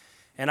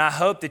 And I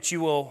hope that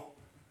you will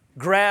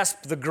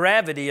grasp the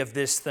gravity of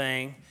this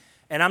thing.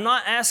 And I'm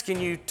not asking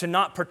you to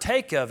not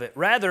partake of it.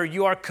 Rather,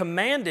 you are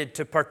commanded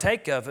to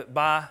partake of it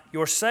by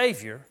your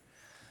Savior.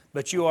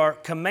 But you are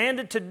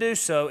commanded to do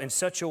so in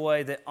such a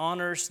way that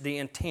honors the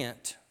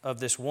intent of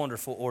this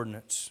wonderful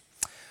ordinance.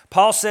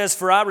 Paul says,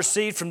 "For I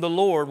received from the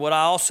Lord what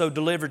I also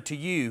delivered to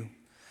you,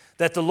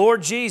 that the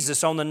Lord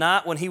Jesus, on the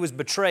night when He was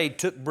betrayed,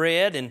 took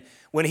bread, and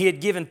when He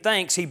had given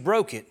thanks, He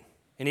broke it.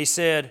 And He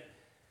said,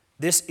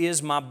 'This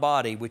is my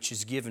body, which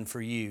is given for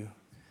you.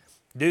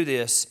 Do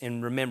this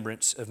in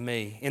remembrance of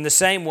me.' In the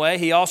same way,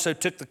 He also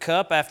took the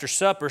cup after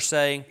supper,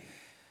 saying,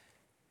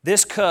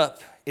 'This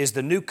cup is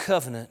the new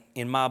covenant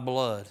in my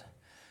blood.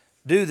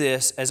 Do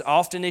this as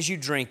often as you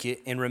drink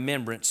it in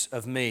remembrance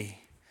of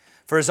me.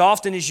 For as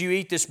often as you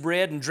eat this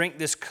bread and drink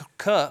this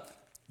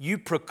cup, you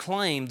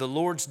proclaim the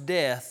Lord's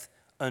death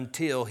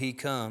until He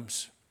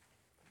comes.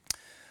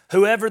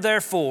 Whoever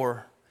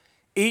therefore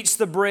eats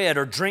the bread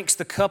or drinks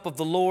the cup of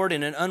the Lord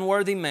in an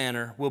unworthy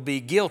manner will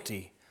be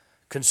guilty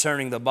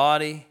concerning the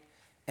body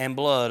and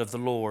blood of the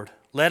Lord.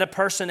 Let a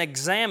person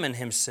examine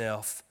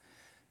himself,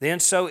 then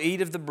so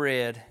eat of the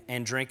bread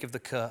and drink of the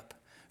cup.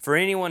 For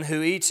anyone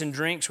who eats and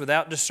drinks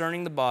without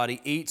discerning the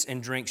body eats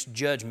and drinks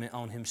judgment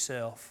on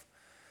himself."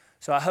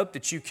 So I hope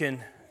that you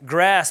can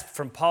grasp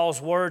from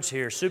Paul's words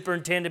here,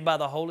 superintended by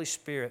the Holy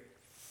Spirit,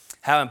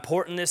 how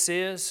important this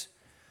is,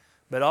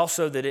 but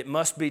also that it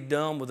must be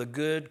done with a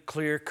good,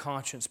 clear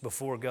conscience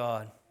before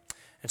God.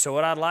 And so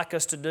what I'd like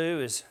us to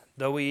do is,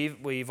 though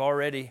we've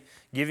already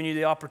given you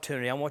the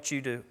opportunity,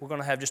 we're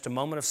going to have just a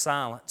moment of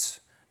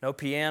silence. No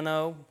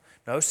piano,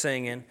 no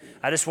singing.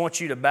 I just want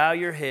you to bow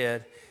your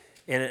head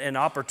in an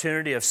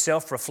opportunity of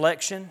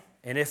self-reflection,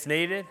 and if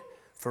needed,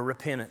 for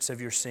repentance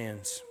of your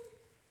sins.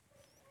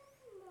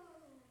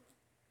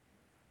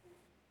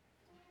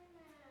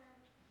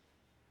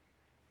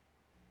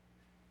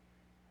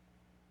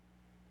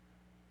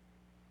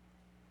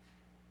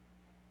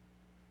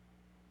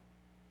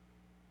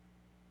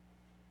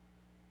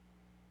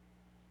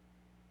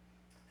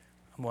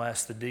 I'm going to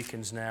ask the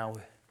deacons now,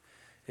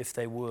 if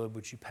they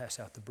would you pass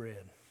out the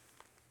bread?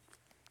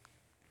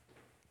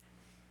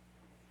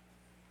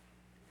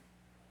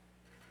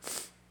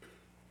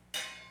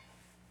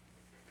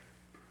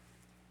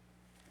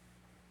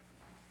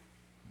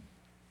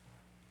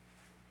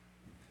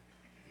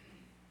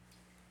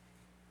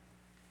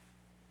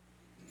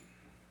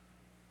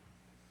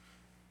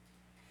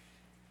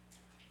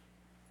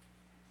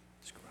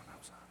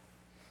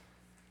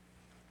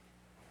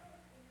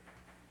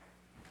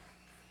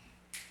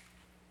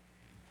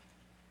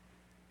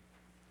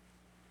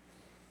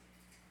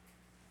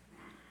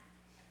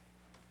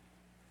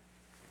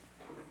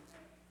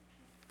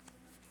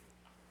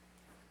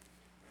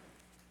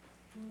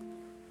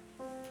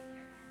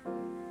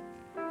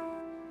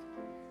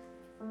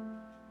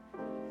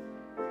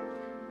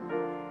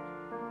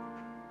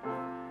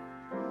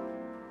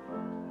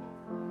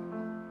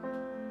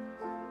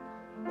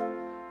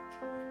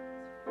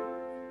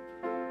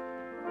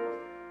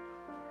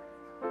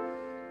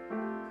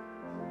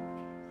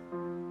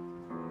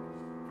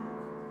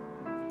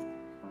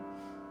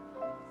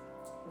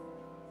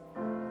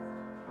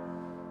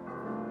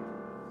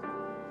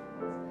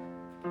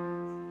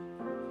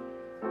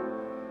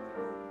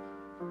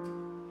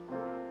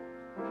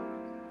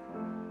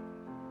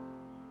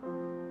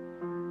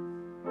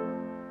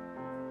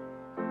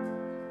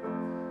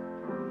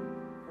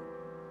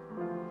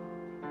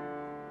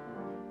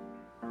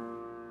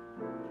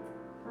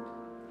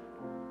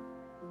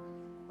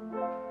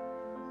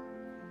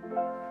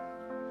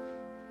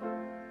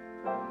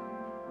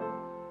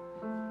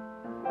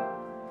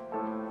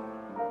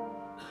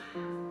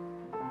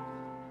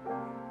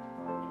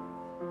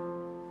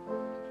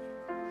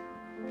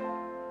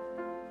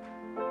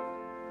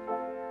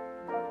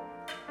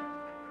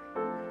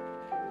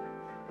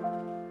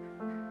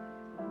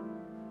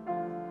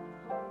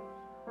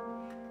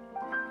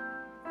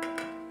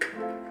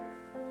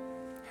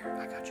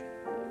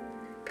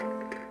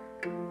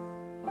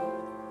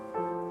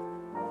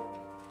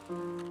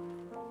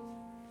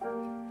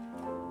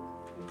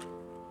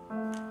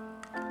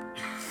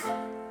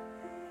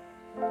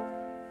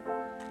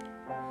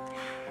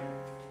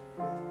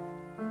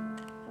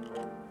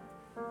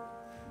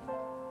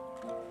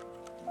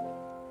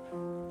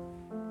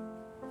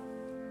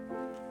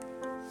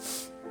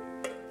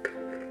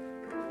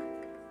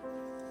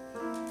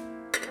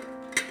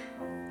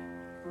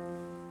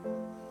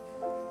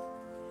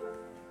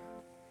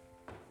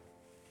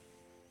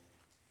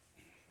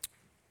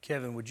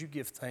 Kevin, would you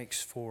give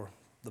thanks for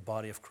the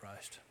body of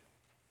Christ?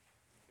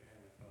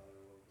 Heavenly Father,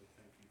 Lord, we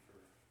thank you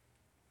for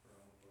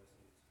all the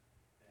blessings.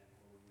 And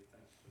Lord, we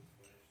thank you for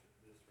the flesh that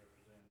this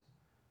represents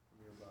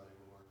from your body,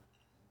 Lord.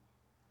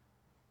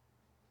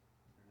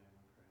 In your name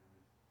we pray,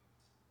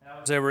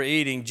 amen. As they were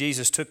eating,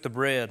 Jesus took the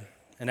bread,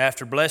 and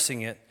after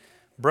blessing it,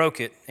 broke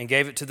it, and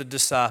gave it to the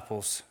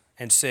disciples,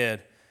 and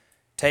said,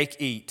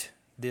 "Take, eat,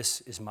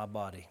 this is my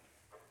body."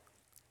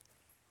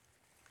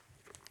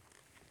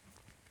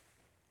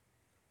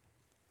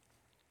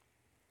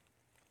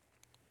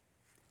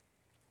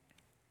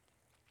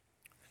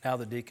 Now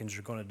the deacons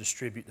are going to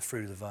distribute the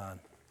fruit of the vine.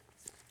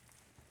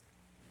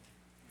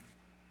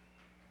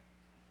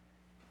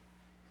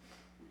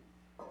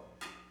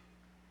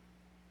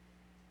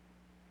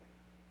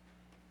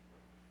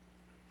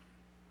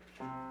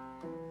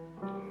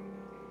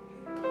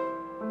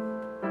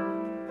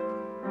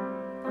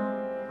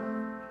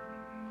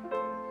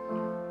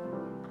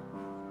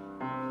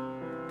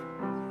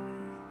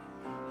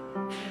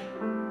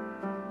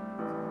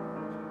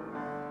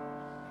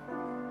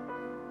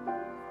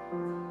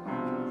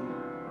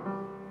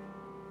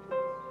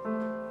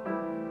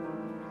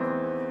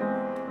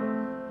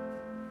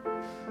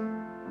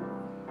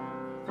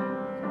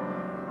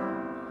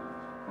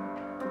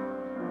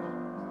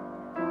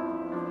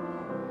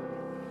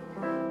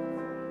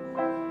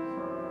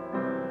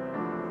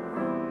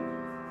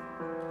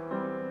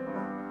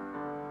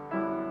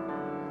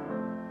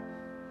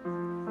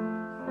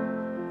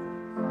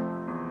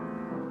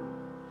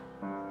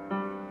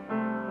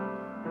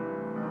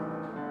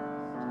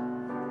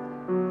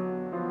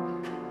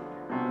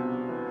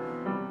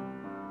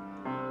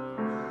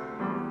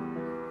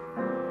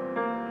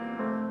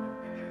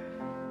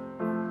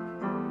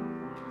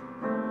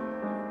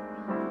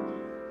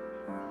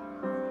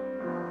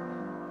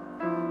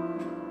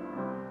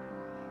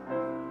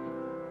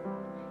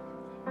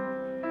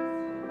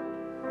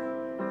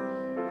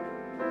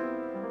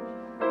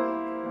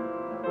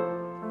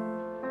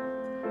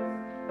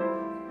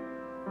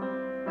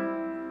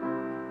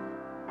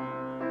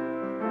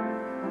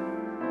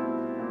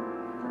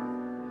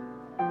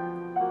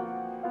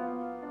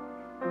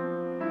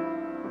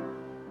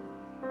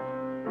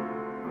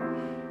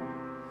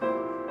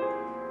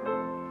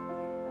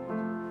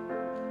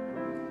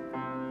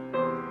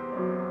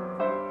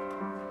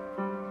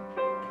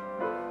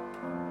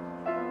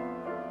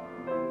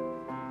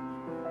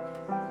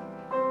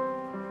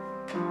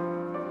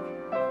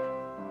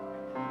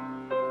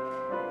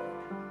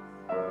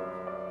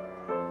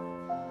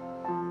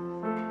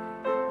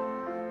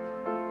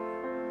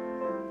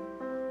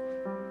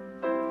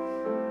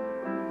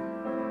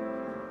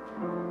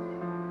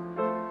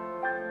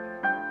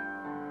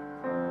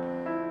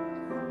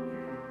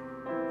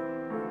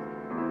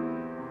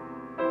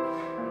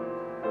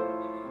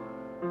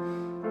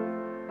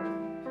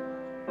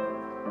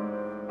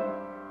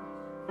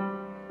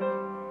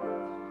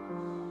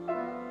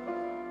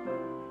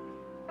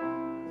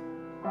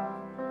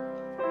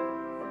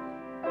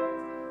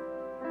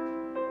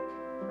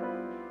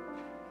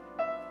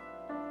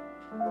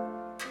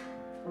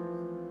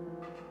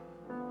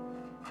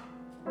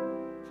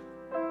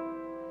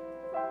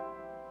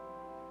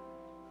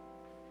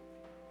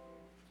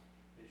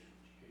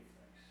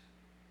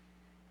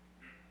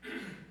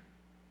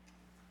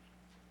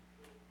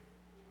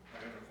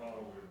 Heavenly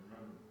Father, we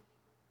remember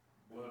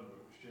blood that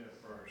was shed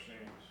for our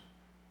sins.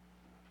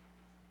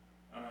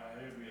 And how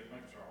heavy it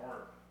makes our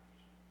heart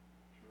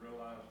to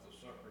realize the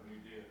suffering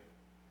you did.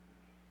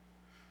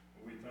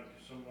 We thank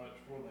you so much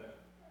for that.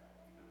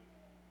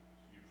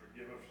 You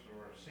forgive us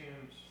of our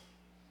sins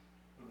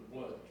for the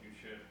blood that you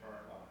shed for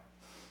our life.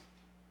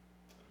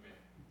 Amen.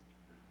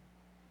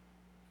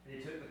 And he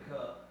took the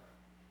cup,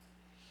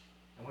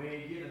 and when he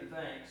had given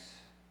thanks,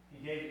 he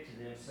gave it to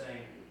them,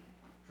 saying,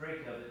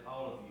 "Drink of it,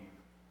 all of you.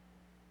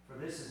 For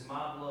this is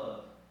my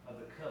blood of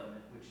the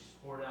covenant, which is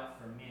poured out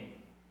for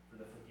many for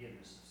the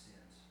forgiveness of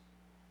sins."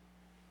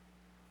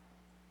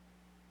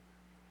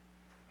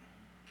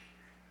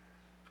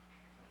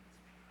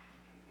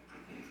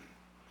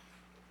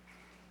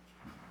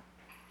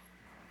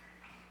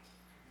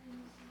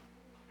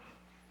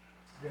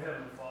 Dear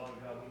Heavenly Father,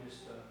 God, we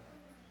just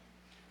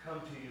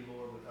come to you,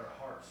 Lord, with our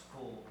hearts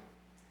full.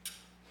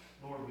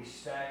 Lord, we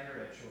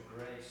stagger at your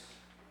grace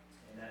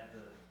and at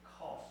the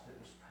cost that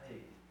was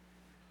paid,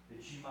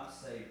 that you might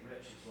save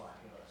wretches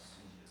like us.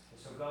 And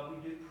so, God, we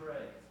do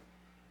pray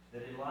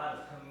that in light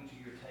of coming to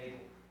your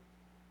table,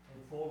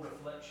 in full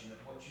reflection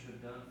of what you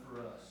have done for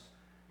us,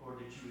 Lord,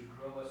 that you would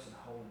grow us in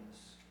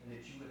holiness, and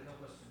that you would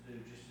help us to do,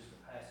 just as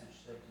the passage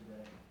said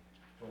today,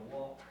 to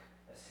walk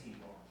as he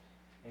walked.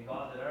 And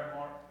God, that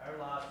our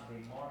lives would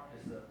be marked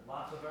as the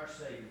life of our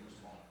Savior was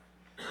marked,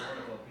 one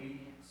of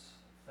obedience,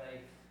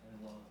 faith,